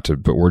course, not to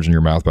put words in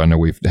your mouth, but I know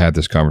we've had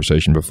this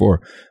conversation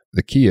before.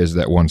 The key is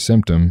that one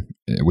symptom,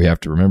 we have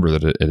to remember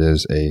that it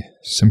is a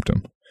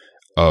symptom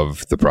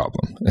of the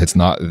problem. It's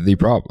not the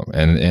problem.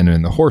 And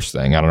in the horse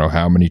thing, I don't know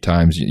how many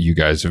times you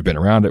guys have been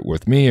around it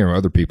with me or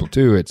other people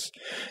too. It's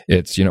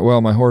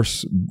well, my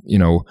horse,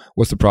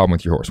 what's the problem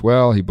with your horse?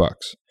 Well, he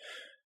bucks.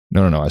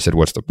 No. I said,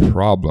 what's the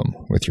problem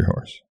with your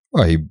horse?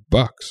 Well, he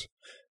bucks.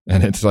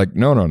 And it's like,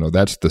 no,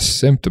 that's the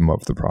symptom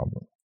of the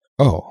problem.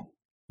 Oh,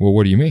 well,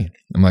 what do you mean?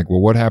 I'm like,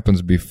 well, what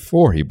happens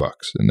before he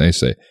bucks? And they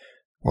say,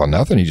 well,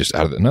 nothing. He just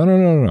out of it.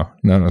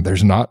 No.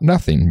 There's not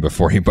nothing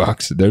before he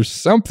bucks. There's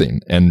something.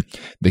 And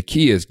the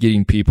key is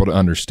getting people to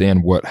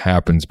understand what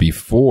happens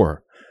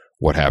before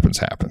what happens,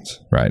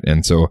 right?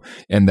 And so,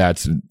 and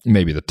that's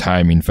maybe the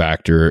timing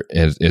factor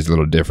is a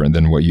little different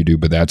than what you do,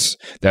 but that's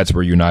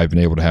where you and I have been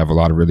able to have a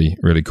lot of really,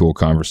 really cool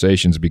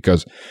conversations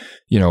because,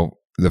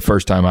 the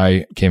first time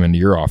I came into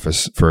your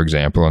office, for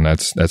example, and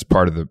that's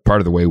part of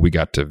the way we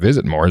got to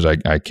visit more is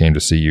I came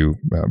to see you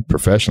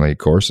professionally, of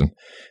course, and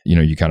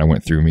you kind of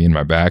went through me and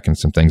my back and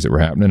some things that were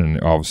happening, and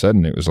all of a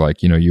sudden it was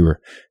like you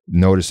were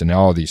noticing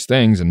all of these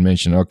things and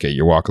mentioned, okay,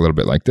 you walk a little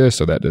bit like this,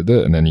 so that did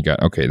it, and then you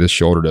got, okay, this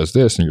shoulder does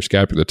this, and your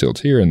scapula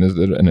tilts here, and this,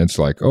 and it's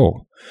like,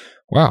 oh,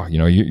 wow,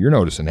 you're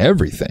noticing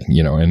everything,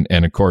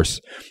 and of course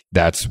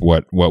that's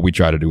what we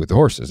try to do with the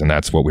horses, and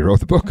that's what we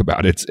wrote the book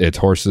about. It's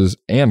horses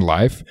and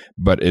life,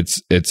 but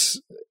it's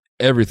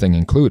everything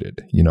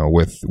included,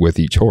 with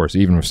each horse.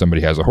 Even if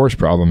somebody has a horse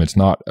problem, it's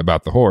not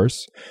about the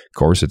horse. Of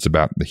course, it's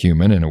about the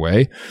human in a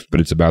way, but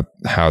it's about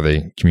how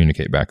they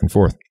communicate back and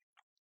forth.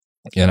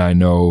 And I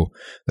know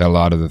that a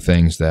lot of the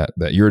things that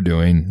you're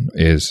doing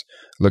is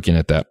looking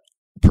at that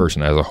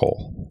person as a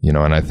whole,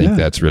 and I think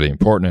that's really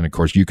important. And of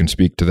course, you can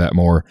speak to that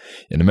more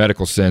in the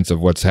medical sense of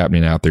what's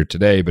happening out there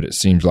today, but it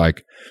seems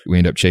like we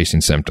end up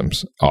chasing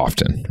symptoms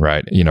often,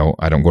 right?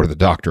 I don't go to the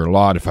doctor a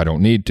lot if I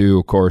don't need to,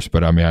 of course,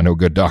 but I know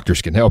good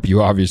doctors can help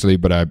you, obviously,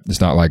 but it's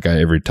not like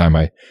every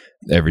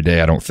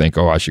day I don't think,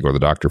 I should go to the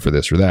doctor for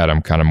this or that.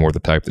 I'm kind of more the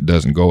type that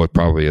doesn't go with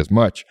probably as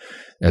much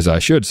as I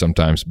should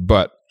sometimes,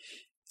 but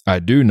I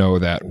do know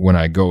that when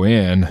I go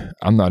in,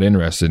 I'm not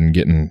interested in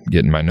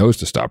getting my nose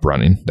to stop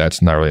running.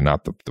 That's not really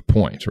not the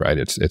point, right?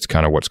 It's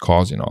kind of what's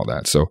causing all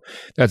that. So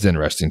that's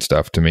interesting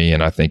stuff to me,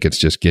 and I think it's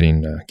just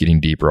getting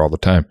deeper all the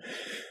time.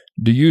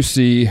 Do you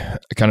see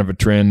kind of a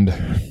trend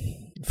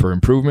for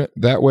improvement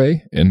that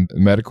way in the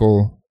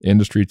medical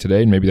industry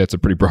today? And maybe that's a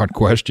pretty broad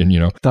question,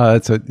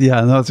 That's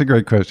a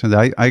great question.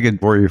 I could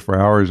bore you for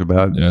hours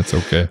about. Yeah, it's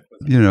okay.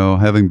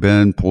 Having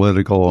been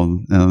political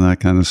and that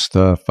kind of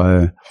stuff,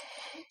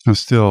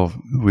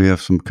 we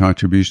have some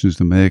contributions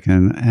to make,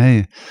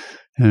 and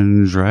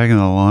dragging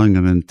along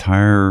an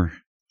entire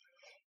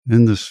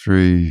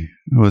industry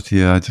with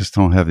I just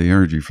don't have the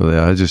energy for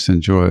that. I just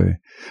enjoy,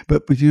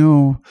 but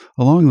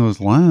along those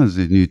lines,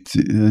 and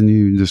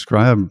you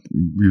describe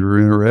your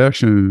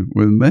interaction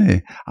with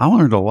May. I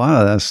learned a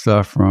lot of that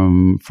stuff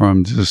from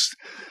just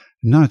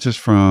not just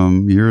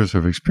from years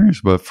of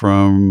experience, but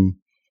from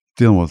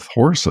dealing with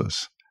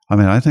horses.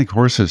 I think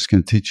horses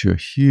can teach you a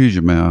huge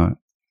amount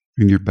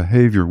in your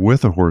behavior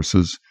with the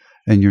horses,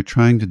 and you're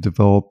trying to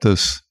develop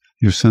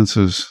your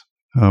senses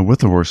with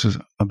the horses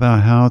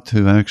about how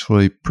to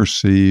actually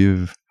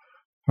perceive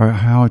or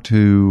how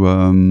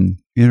to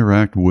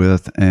interact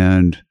with,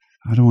 and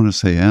I don't want to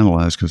say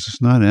analyze because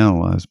it's not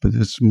analyze, but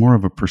it's more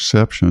of a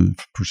perception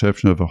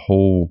of a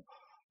whole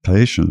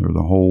patient or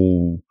the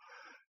whole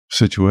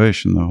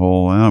situation, the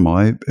whole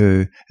animal.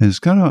 It's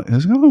gotta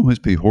always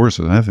be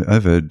horses.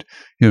 I've had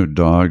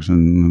dogs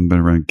and been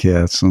around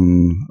cats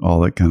and all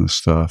that kind of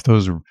stuff.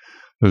 Those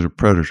are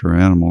predator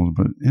animals,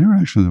 but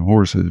interaction with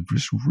horses is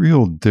just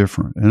real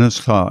different, and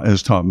it's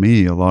taught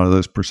me a lot of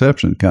this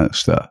perception kind of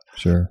stuff.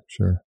 Sure.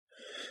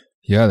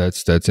 Yeah,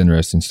 that's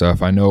interesting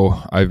stuff. I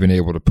know I've been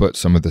able to put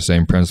some of the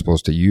same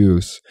principles to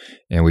use,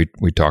 and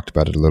we talked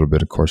about it a little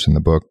bit, of course, in the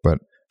book. But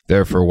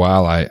there for a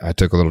while, I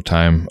took a little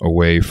time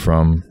away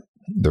from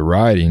the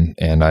riding,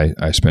 and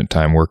I spent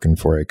time working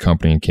for a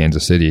company in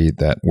Kansas City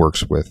that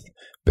works with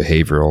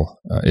behavioral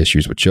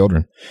issues with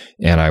children.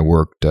 And I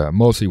worked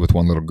mostly with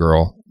one little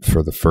girl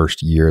for the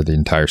first year, the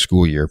entire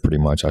school year, pretty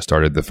much. I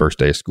started the first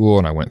day of school,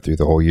 and I went through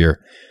the whole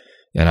year.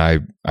 And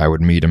I would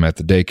meet him at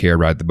the daycare,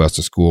 ride the bus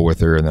to school with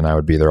her, and then I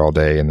would be there all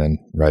day and then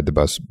ride the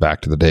bus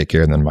back to the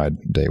daycare, and then my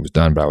day was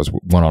done. But I was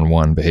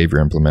one-on-one behavior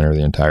implementer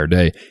the entire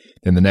day.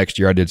 Then the next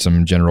year I did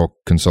some general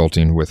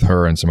consulting with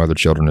her and some other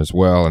children as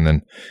well. And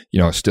then,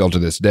 still to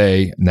this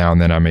day, now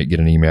and then I may get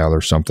an email or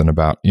something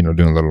about, doing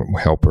a little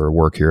help or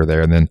work here or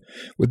there. And then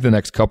with the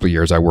next couple of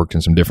years, I worked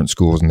in some different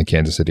schools in the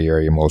Kansas City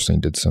area, mostly,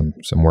 and did some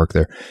work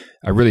there.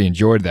 I really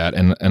enjoyed that.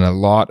 And a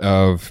lot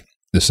of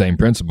the same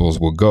principles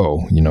will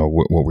go,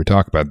 what we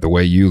talk about, the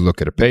way you look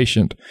at a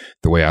patient,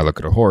 the way I look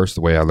at a horse,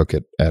 the way I look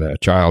at a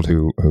child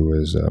who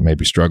is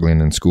maybe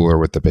struggling in school or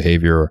with the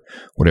behavior or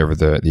whatever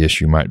the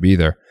issue might be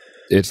there.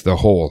 It's the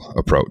whole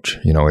approach,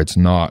 it's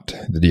not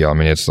the deal.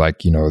 It's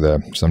like,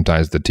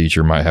 sometimes the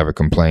teacher might have a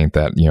complaint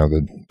that,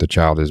 the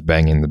child is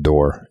banging the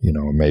door,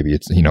 maybe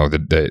it's,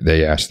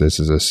 they ask this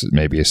is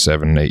maybe a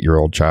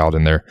 7-8-year-old child,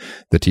 and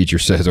the teacher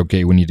says,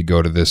 okay, we need to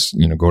go to this,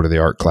 go to the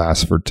art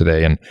class for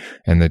today.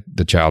 And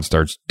the child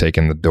starts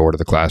taking the door to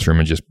the classroom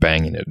and just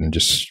banging it and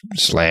just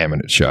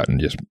slamming it shut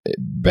and just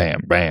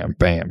bam, bam,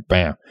 bam,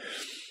 bam.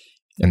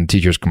 And the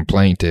teacher's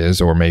complaint is,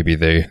 or maybe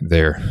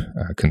their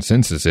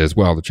consensus is,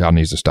 well, the child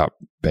needs to stop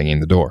banging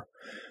the door.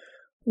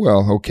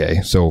 Well,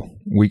 okay, so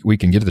we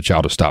can get the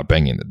child to stop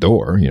banging the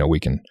door. We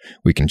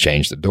can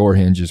change the door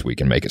hinges. We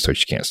can make it so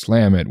she can't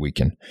slam it. We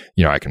can,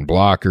 I can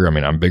block her.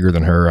 I'm bigger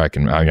than her.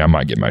 I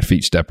might get my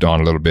feet stepped on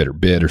a little bit or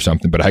bit or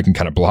something, but I can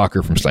kind of block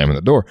her from slamming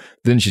the door.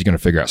 Then she's going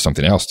to figure out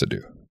something else to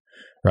do.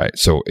 Right.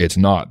 So it's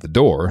not the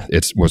door,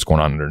 it's what's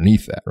going on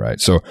underneath that. Right.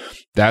 So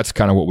that's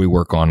kind of what we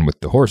work on with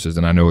the horses.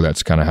 And I know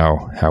that's kind of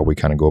how we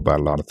kind of go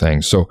about a lot of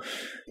things. So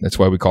that's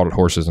why we called it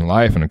Horses in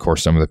Life. And of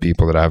course, some of the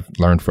people that I've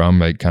learned from,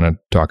 they kind of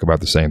talk about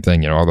the same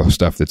thing. All the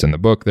stuff that's in the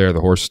book there, the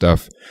horse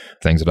stuff,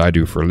 things that I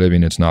do for a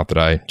living. It's not that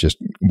I just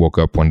woke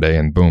up one day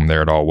and boom,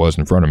 there it all was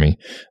in front of me.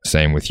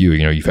 Same with you.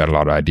 You've had a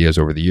lot of ideas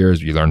over the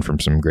years. You learned from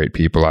some great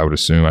people, I would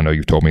assume. I know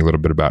you've told me a little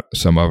bit about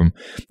some of them.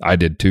 I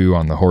did too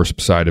on the horse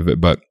side of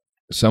it, but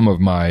some of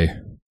my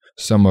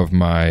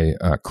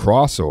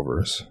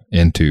crossovers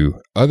into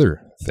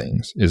other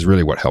things is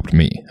really what helped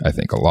me, I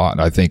think, a lot.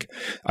 I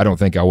don't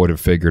think I would have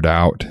figured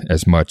out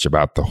as much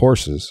about the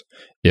horses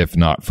if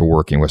not for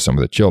working with some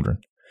of the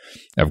children.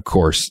 Of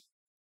course,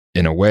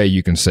 in a way,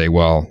 you can say,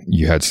 well,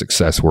 you had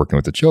success working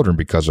with the children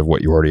because of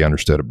what you already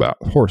understood about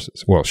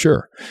horses. Well,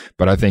 sure.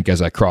 But I think as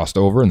I crossed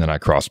over and then I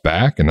crossed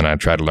back and then I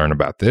tried to learn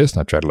about this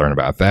and I tried to learn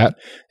about that.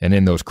 And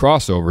in those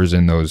crossovers,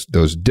 in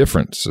those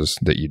differences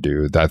that you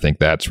do, I think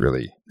that's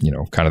really,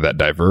 kind of that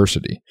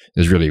diversity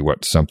is really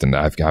something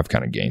that I've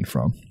kind of gained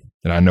from.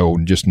 And I know,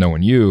 just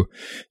knowing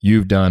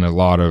you've done a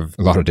lot of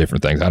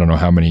different things. I don't know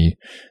how many,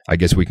 I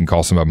guess we can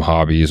call some of them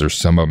hobbies or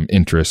some of them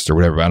interests or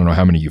whatever. But I don't know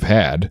how many you've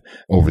had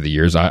over the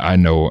years. I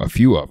know a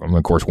few of them.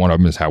 Of course, one of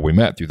them is how we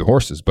met, through the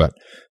horses. But,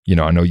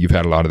 I know you've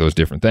had a lot of those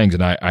different things.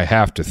 And I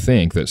have to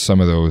think that some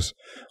of those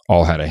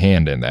all had a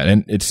hand in that.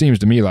 And it seems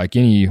to me like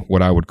any,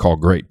 what I would call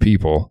great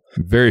people,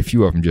 very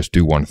few of them just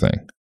do one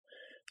thing.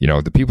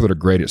 The people that are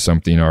great at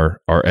something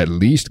are at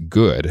least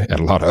good at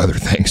a lot of other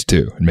things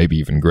too, and maybe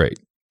even great.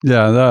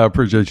 Yeah, no, I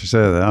appreciate you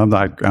saying that. I'm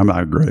not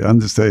great.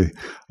 I'm just a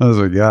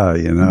guy,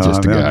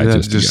 Just a guy.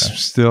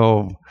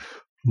 Still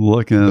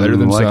looking better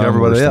than like some,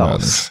 everybody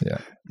else.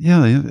 Yeah.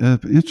 The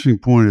interesting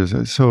point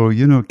is, so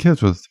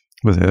kids with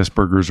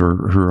Asperger's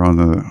or who are on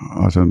the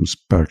autism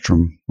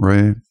spectrum,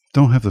 right,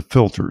 don't have the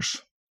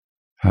filters.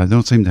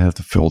 Don't seem to have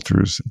the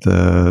filters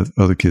that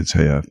other kids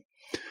have,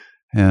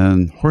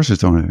 and horses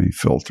don't have any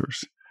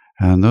filters.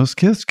 And those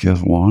kids get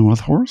along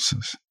with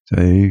horses.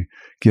 They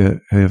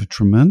have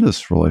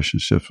tremendous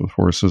relationships with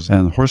horses,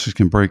 and horses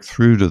can break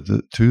through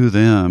to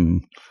them,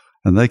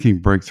 and they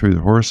can break through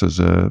the horses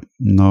when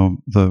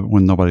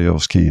nobody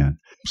else can.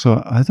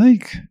 So I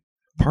think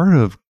part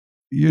of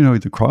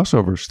the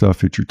crossover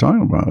stuff that you're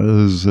talking about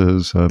is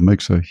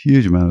makes a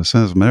huge amount of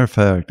sense. As a matter of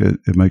fact,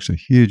 it makes a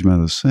huge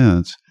amount of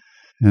sense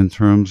in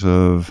terms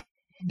of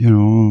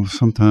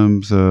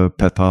sometimes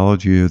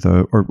pathology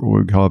or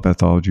what we call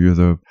pathology, or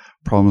the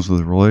problems with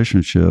the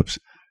relationships,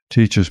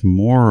 teach us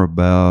more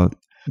about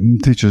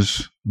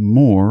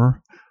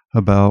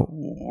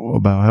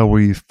how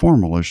we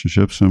form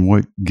relationships and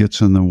what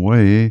gets in the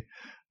way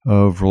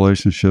of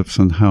relationships,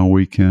 and how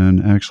we can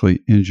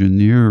actually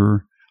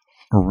engineer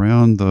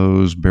around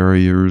those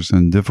barriers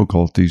and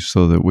difficulties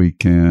so that we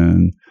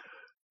can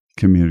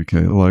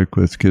communicate, like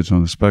with kids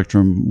on the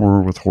spectrum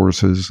or with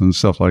horses and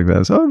stuff like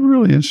that. So a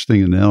really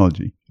interesting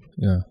analogy.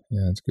 Yeah,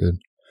 it's good.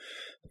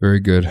 Very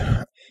good.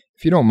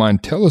 If you don't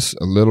mind, tell us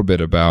a little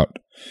bit about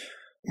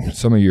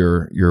some of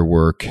your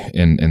work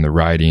in the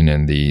writing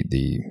and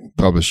the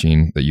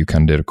publishing that you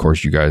kind of did. Of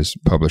course, you guys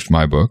published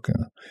my book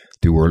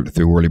through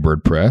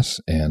Whirlybird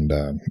Press and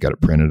got it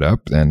printed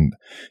up. And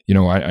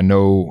I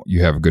know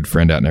you have a good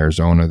friend out in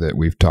Arizona that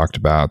we've talked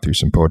about through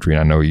some poetry.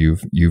 And I know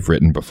you've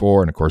written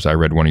before, and of course, I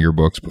read one of your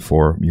books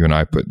before you and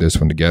I put this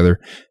one together,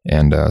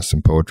 and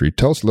some poetry.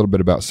 Tell us a little bit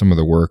about some of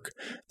the work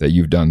that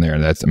you've done there.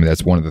 And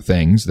that's one of the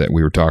things that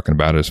we were talking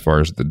about as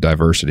far as the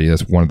diversity.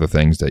 That's one of the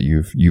things that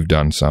you've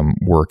done some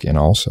work in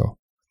also.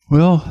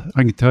 Well,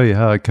 I can tell you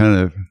how I kind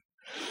of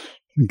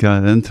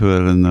got into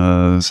it in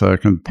the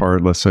second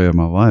part, let's say, of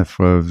my life.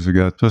 I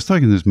was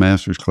taking this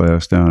master's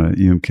class down at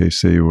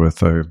UMKC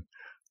with a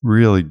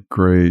really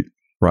great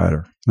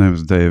writer. His name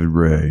was David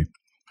Ray,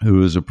 who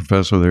was a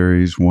professor there.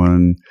 He's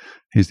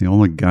the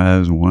only guy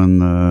who's won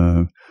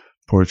the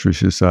Poetry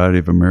Society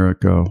of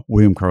America.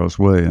 William Carlos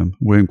Williams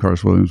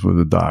was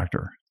a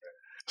doctor.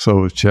 So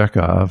was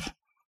Chekhov.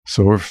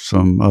 So were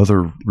some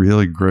other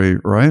really great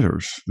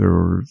writers.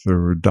 There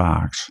were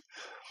docs.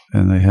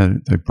 And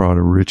they brought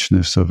a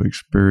richness of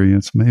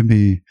experience,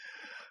 maybe,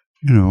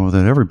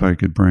 that everybody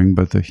could bring,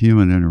 but the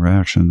human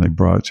interaction they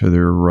brought to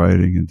their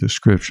writing and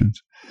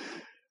descriptions.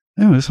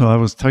 Anyway, so I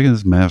was taking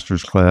this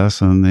master's class,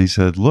 and they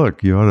said,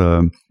 look, you ought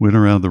to, went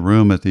around the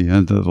room at the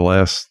end of the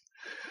last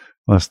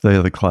day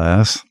of the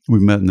class. We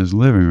met in his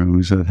living room.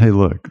 We said, hey,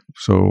 look,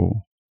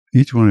 so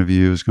each one of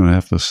you is going to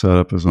have to set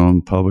up his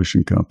own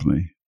publishing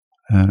company.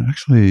 And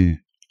actually, there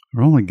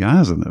were only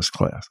guys in this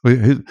class.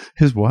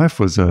 His wife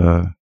was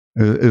a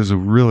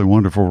really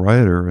wonderful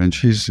writer, and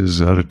she's his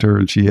editor,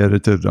 and she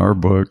edited our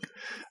book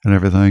and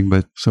everything.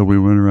 But so we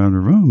went around the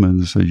room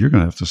and said, you're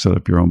going to have to set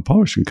up your own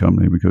publishing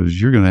company,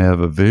 because you're going to have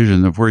a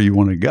vision of where you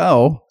want to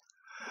go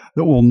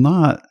that will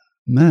not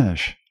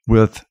mesh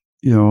with,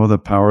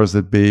 the powers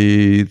that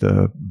be,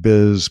 the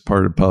biz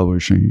part of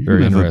publishing.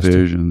 Very interesting.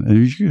 Vision.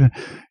 And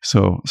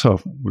so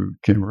we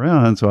came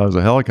around. So I was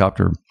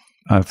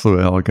I flew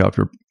a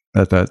helicopter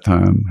at that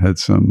time, had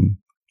some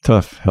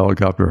tough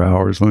helicopter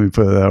hours, let me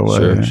put it that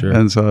way. Sure.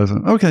 And so I said,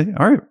 okay,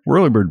 all right,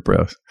 Whirlybird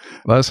Press.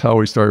 That's how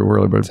we started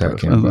Whirlybird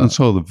Press. And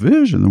so the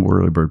vision of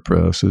Whirlybird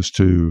Press is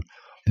to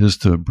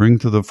bring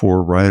to the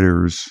fore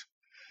writers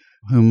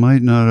who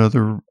might not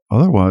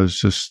otherwise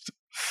just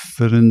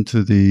fit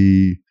into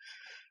the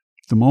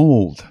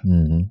mold.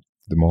 Mm-hmm.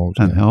 The mold.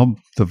 And help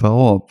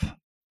develop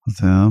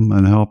them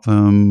and help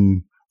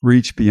them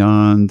reach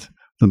beyond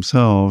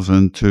themselves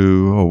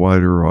into a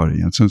wider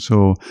audience. And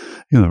so,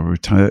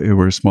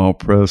 we're a small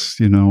press,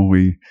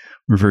 we're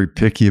very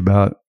picky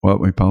about what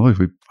we publish.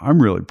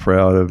 I'm really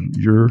proud of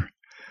your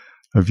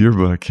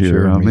book here.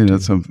 Sure, I mean,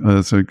 it's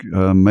an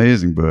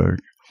amazing book.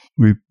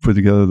 We put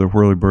together the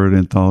Whirlybird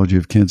Anthology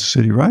of Kansas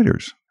City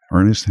Writers,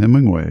 Ernest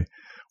Hemingway.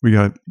 We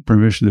got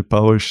permission to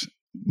publish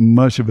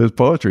much of his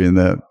poetry in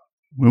that.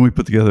 When we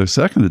put together a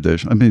second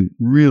edition, I mean,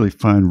 really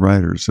fine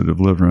writers that have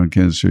lived around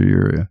Kansas City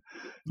area.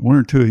 One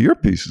or two of your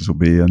pieces will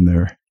be in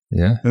there.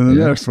 Yeah. And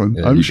the next one,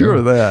 I'm sure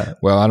of that.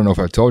 Well, I don't know if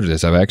I've told you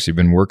this. I've actually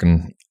been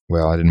working.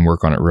 Well, I didn't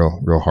work on it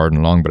real hard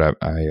and long, but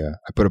I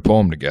put a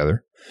poem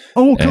together.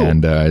 Oh, cool.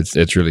 And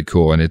it's really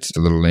cool, and it's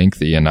a little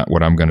lengthy. And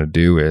what I'm going to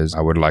do is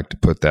I would like to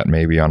put that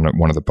maybe on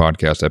one of the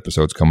podcast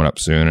episodes coming up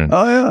soon. And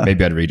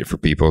maybe I'd read it for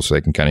people so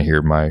they can kind of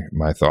hear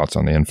my thoughts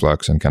on the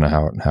influx and kind of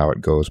how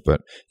it goes.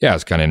 But yeah,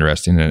 it's kind of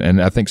interesting.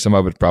 And I think some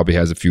of it probably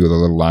has a few of the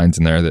little lines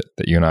in there that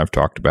you and I have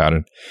talked about.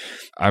 And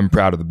I'm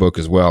proud of the book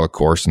as well, of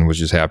course, and was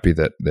just happy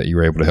that you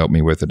were able to help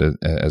me with it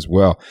as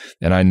well.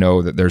 And I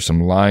know that there's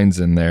some lines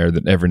in there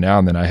that every now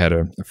and then I had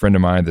a friend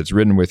of mine that's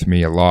ridden with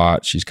me a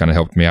lot. She's kind of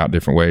helped me out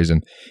different ways.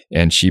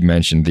 And she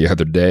mentioned the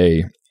other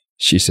day,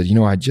 she said,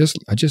 I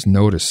just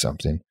noticed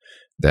something,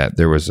 that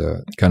there was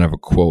a kind of a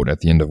quote at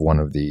the end of one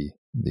of the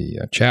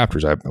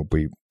chapters.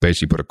 We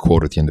basically put a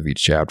quote at the end of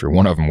each chapter.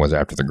 One of them was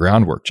after the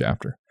groundwork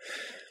chapter.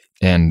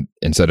 And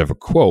instead of a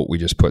quote, we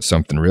just put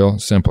something real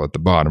simple at the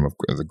bottom of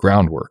the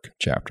groundwork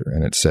chapter.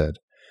 And it said,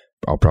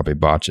 I'll probably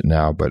botch it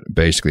now, but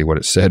basically what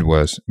it said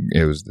was,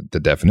 it was the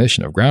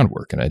definition of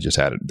groundwork. And I just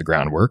had the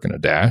groundwork and a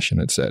dash,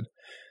 and it said,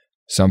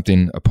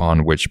 something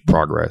upon which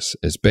progress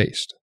is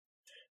based.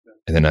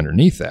 And then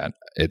underneath that,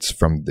 it's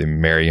from the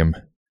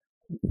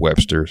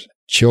Merriam-Webster's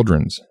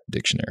Children's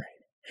Dictionary.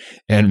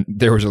 And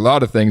there was a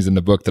lot of things in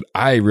the book that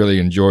I really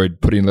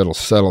enjoyed, putting little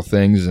subtle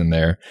things in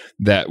there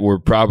that were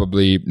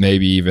probably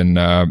maybe even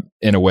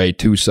in a way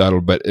too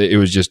subtle, but it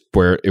was just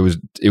where it was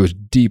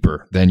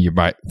deeper than you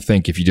might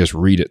think if you just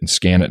read it and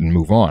scan it and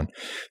move on.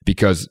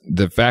 Because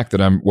the fact that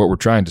what we're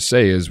trying to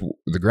say is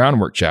the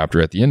groundwork chapter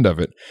at the end of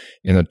it,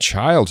 in a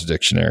child's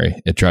dictionary,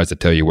 it tries to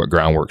tell you what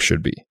groundwork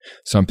should be,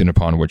 something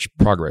upon which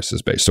progress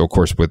is based. So of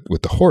course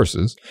with the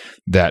horses,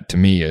 that to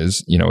me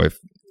is, if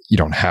you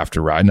don't have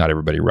to ride. Not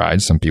everybody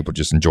rides. Some people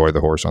just enjoy the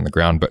horse on the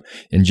ground. But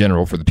in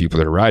general, for the people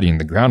that are riding,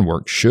 the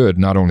groundwork should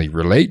not only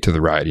relate to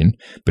the riding,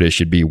 but it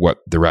should be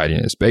what the riding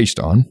is based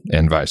on,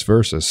 and vice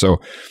versa.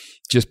 So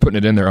just putting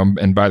it in there.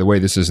 And by the way,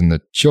 this is in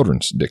the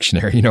children's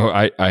dictionary.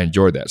 I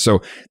enjoyed that.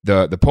 So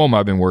the poem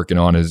I've been working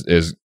on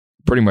is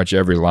pretty much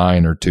every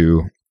line or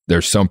two.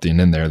 There's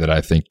something in there that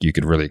I think you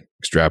could really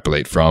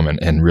extrapolate from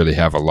and really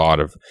have a lot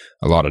of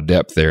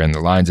depth there in the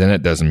lines. And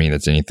it doesn't mean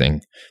it's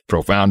anything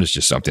profound. It's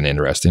just something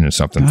interesting and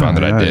something fun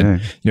that I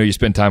did. Yeah. You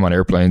spend time on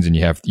airplanes and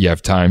you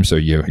have time. So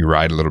you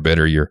ride a little bit,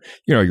 or you're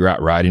out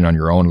riding on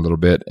your own a little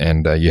bit,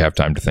 and you have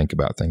time to think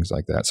about things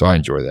like that. So I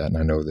enjoy that. And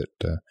I know that,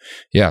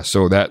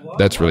 so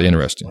that's really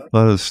interesting. A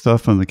lot of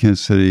stuff on the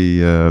Kansas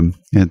City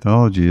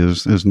anthology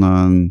is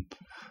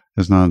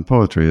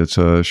non-poetry. It's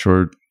a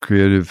short,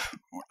 creative,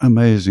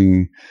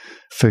 amazing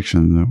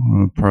fiction.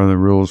 Part of the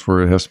rules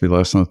were it has to be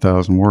less than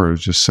 1,000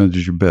 words. Just send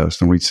us your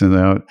best. And we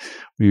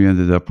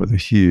ended up with a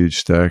huge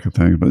stack of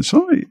things. But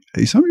some of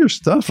your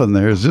stuff in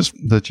there is just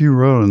that you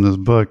wrote in this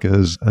book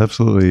is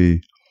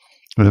absolutely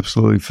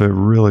fit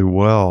really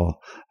well.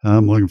 And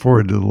I'm looking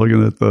forward to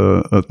looking at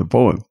the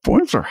poem.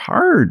 Poems are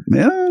hard,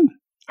 man.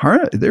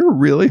 They're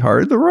really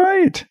hard to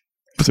write,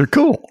 but they're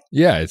cool.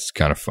 Yeah, it's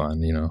kind of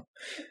fun,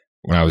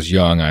 When I was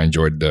young, I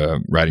enjoyed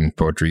writing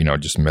poetry,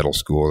 just middle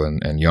school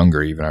and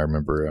younger even. I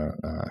remember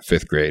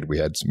 5th grade, we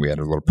had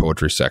a little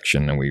poetry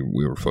section, and we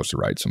were supposed to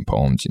write some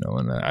poems,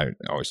 and I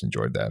always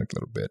enjoyed that a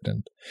little bit.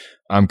 And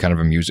I'm kind of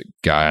a music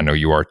guy. I know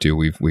you are too.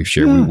 We've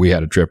shared, we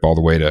had a trip all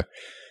the way to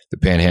the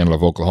panhandle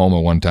of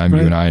Oklahoma one time, right.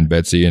 You and I and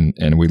Betsy,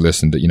 and we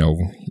listened to,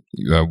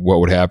 what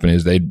would happen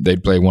is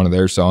they'd play one of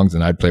their songs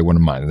and I'd play one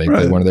of mine, and they'd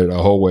play one of their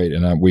the whole way,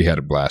 and we had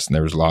a blast. And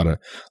there was a lot of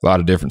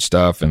different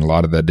stuff and a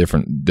lot of that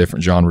different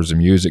genres of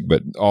music,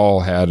 but all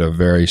had a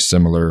very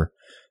similar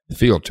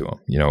feel to them,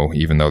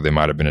 even though they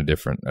might have been a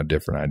different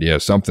idea,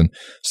 something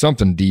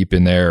deep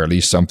in there, or at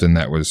least something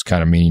that was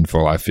kind of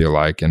meaningful, I feel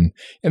like, and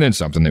then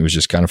something that was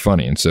just kind of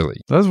funny and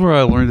silly. That's where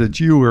I learned that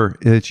you were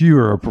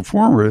a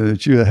performer,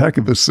 that you're a heck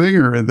of a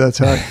singer, and that's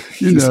how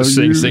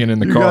singing in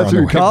the car. You got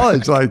through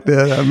college like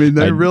that. I mean,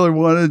 they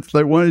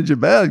wanted you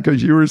bad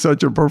because you were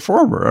such a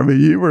performer. I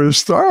mean, you were a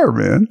star,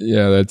 man.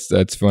 Yeah,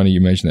 that's funny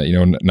you mentioned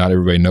that. Not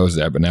everybody knows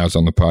that, but now it's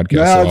on the podcast.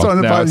 Now it's on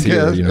the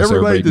podcast. Here,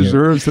 everybody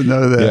deserves to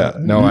know that. Yeah,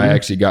 no, I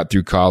actually got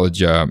through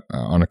college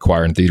on a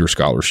choir and theater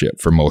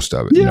scholarship for most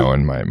of it,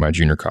 in my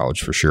junior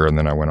college for sure. And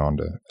then I went on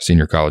to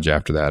senior college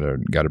after that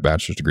and got a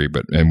bachelor's degree.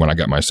 And when I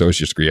got my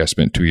associate's degree, I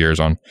spent 2 years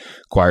on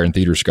choir and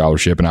theater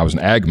scholarship, and I was an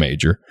ag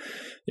major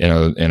in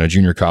a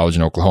junior college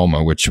in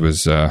Oklahoma, which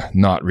was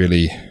not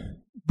really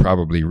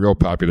probably real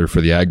popular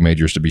for the ag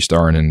majors to be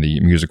starring in the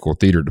musical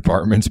theater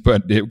departments,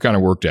 but it kind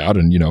of worked out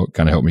and, it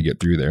kind of helped me get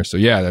through there. So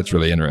yeah, that's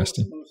really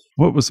interesting.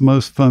 What was the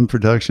most fun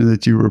production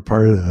that you were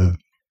part of?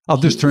 I'll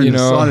just turn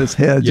this on its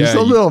head just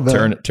a little bit.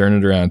 Turn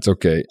it around. It's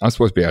okay. I'm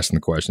supposed to be asking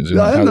the questions.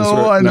 I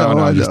know.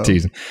 I'm just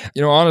teasing.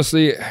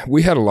 Honestly,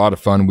 we had a lot of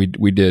fun.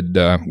 We did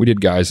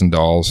Guys and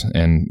Dolls,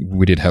 and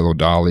we did Hello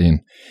Dolly, and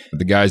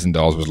the Guys and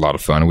Dolls was a lot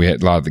of fun. We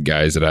had a lot of the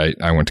guys that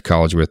I went to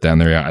college with down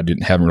there. I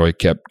haven't really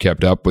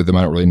kept up with them.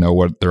 I don't really know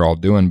what they're all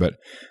doing, but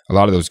a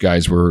lot of those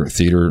guys were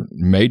theater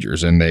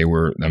majors, and they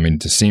were,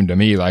 it seemed to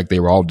me like they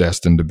were all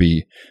destined to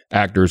be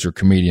actors or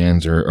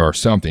comedians or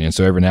something. And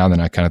so every now and then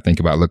I kind of think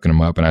about looking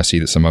them up, and I see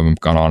that some of them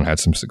gone on and had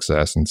some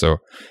success. And so,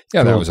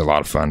 yeah, that was a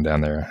lot of fun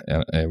down there.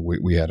 And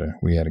we had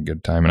a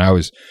good time. And I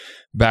was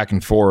back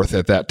and forth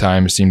at that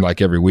time. It seemed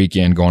like every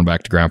weekend going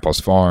back to Grandpa's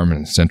farm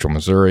in central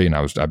Missouri. And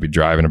I'd be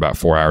driving about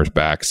 4 hours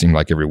back. It seemed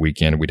like every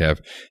weekend we'd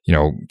have,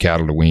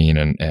 cattle to wean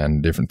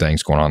and different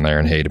things going on there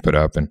and hay to put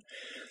up. And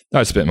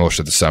I spent most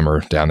of the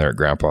summer down there at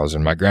Grandpa's,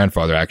 and my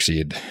grandfather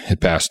actually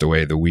had passed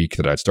away the week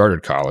that I'd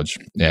started college,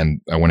 and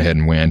I went ahead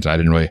and went. I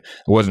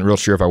wasn't real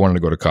sure if I wanted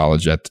to go to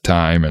college at the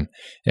time,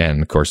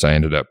 and of course I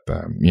ended up,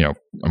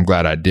 I'm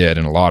glad I did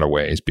in a lot of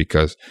ways,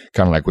 because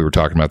kind of like we were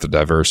talking about the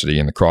diversity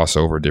and the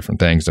crossover of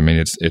different things.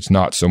 It's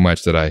not so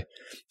much that I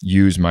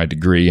use my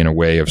degree in a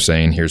way of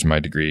saying, here's my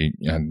degree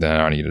and then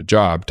I need a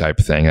job type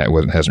of thing.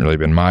 That hasn't really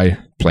been my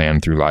plan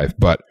through life,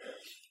 but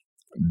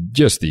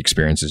just the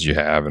experiences you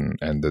have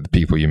and the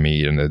people you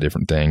meet and the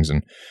different things.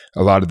 And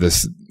a lot of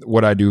this,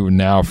 what I do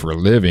now for a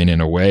living, in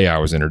a way, I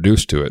was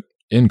introduced to it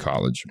in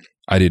college.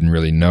 I didn't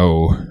really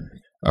know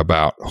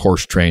about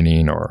horse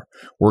training or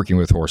working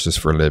with horses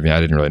for a living.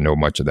 I didn't really know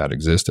much of that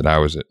existed. I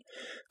was at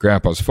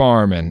Grandpa's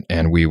farm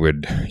and we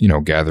would,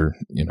 gather,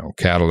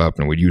 cattle up,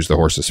 and we'd use the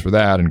horses for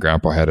that. And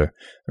Grandpa had a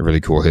really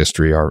cool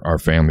history, our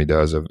family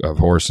does, of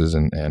horses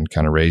and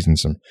kind of raising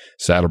some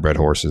saddlebred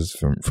horses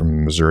from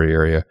the Missouri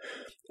area.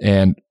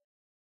 And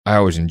I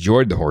always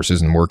enjoyed the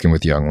horses and working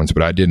with young ones,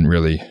 but I didn't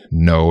really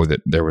know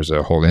that there was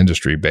a whole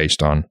industry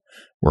based on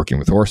working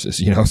with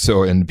horses,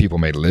 so, and people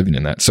made a living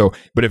in that. So,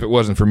 but if it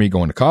wasn't for me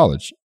going to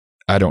college,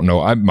 I don't know,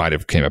 I might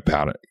have came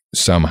about it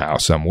somehow,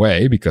 some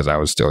way, because I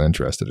was still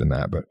interested in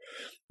that.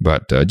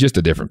 But just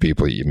the different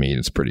people you meet,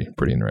 it's pretty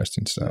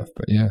interesting stuff.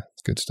 But yeah,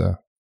 it's good stuff.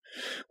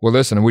 Well,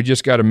 listen, we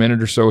just got a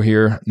minute or so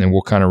here and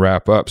we'll kind of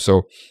wrap up.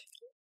 So,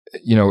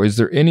 is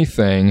there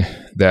anything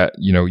that,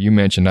 you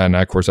mentioned, and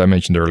of course I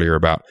mentioned earlier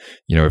about,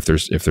 if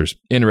there's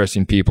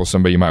interesting people,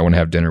 somebody you might want to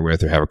have dinner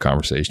with or have a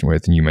conversation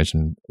with, and you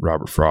mentioned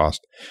Robert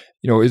Frost,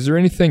 is there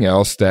anything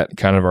else that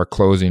kind of our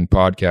closing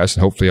podcast,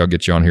 and hopefully I'll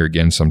get you on here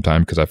again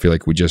sometime, because I feel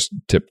like we just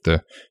tipped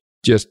the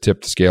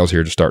scales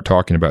here to start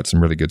talking about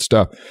some really good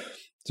stuff.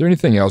 Is there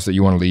anything else that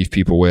you want to leave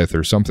people with,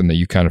 or something that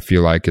you kind of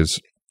feel like is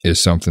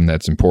something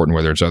that's important,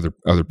 whether it's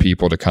other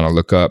people to kind of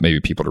look up, maybe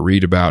people to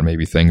read about,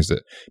 maybe things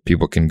that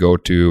people can go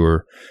to,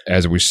 or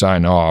as we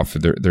sign off,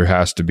 there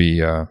has to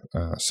be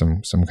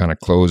some kind of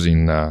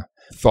closing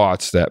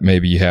thoughts that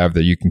maybe you have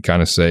that you can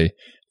kind of say,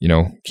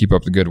 keep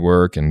up the good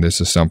work, and this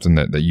is something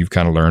that you've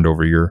kind of learned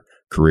over your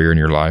career and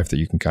your life that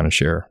you can kind of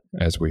share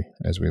as we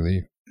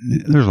leave.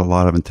 There's a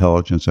lot of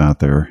intelligence out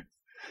there.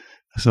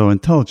 So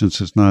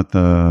intelligence is not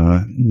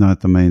the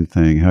main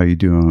thing, how you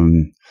do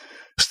on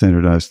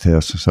standardized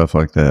tests and stuff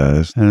like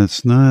that. And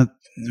it's not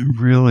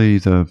really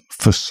the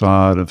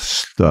facade of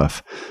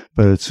stuff,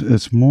 but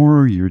it's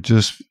more you're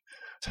just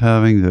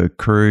having the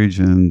courage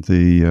and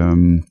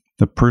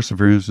the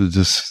perseverance to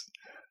just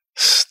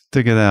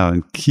stick it out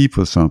and keep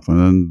with something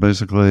and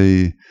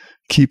basically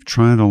keep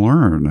trying to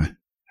learn.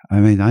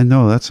 I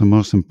know that's the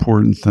most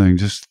important thing.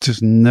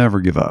 Just never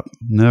give up.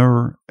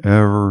 Never,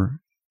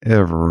 ever,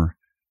 ever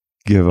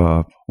give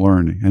up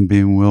learning and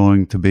being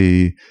willing to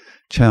be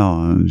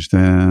challenged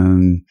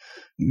and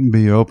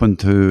be open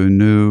to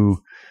new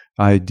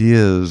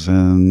ideas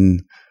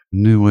and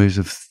new ways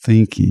of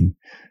thinking.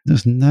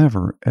 Just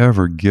never,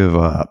 ever give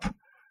up.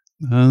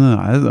 I don't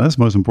know. That's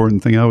the most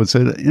important thing I would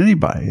say to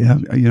anybody.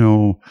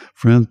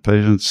 Friends,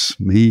 patients,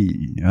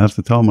 me. I have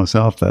to tell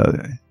myself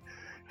that,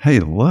 hey,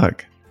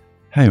 look,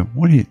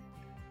 what do you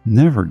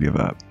never give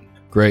up?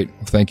 Great.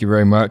 Well, thank you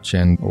very much,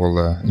 and we'll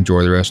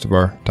enjoy the rest of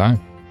our time.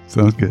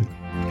 Sounds good.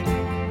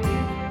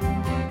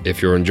 If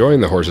you're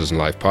enjoying the Horses and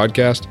Life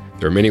podcast,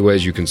 there are many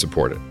ways you can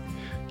support it.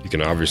 You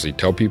can obviously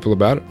tell people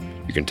about it.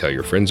 You can tell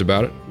your friends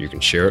about it. You can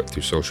share it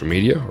through social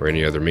media or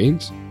any other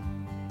means.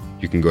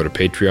 You can go to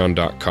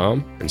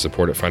patreon.com and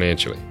support it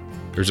financially.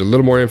 There's a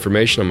little more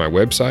information on my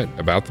website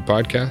about the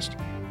podcast.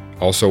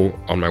 Also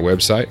on my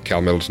website,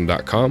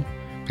 calmiddleton.com.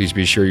 Please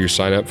be sure you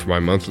sign up for my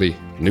monthly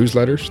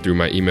newsletters through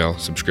my email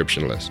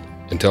subscription list.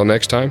 Until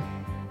next time,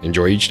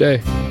 enjoy each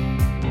day.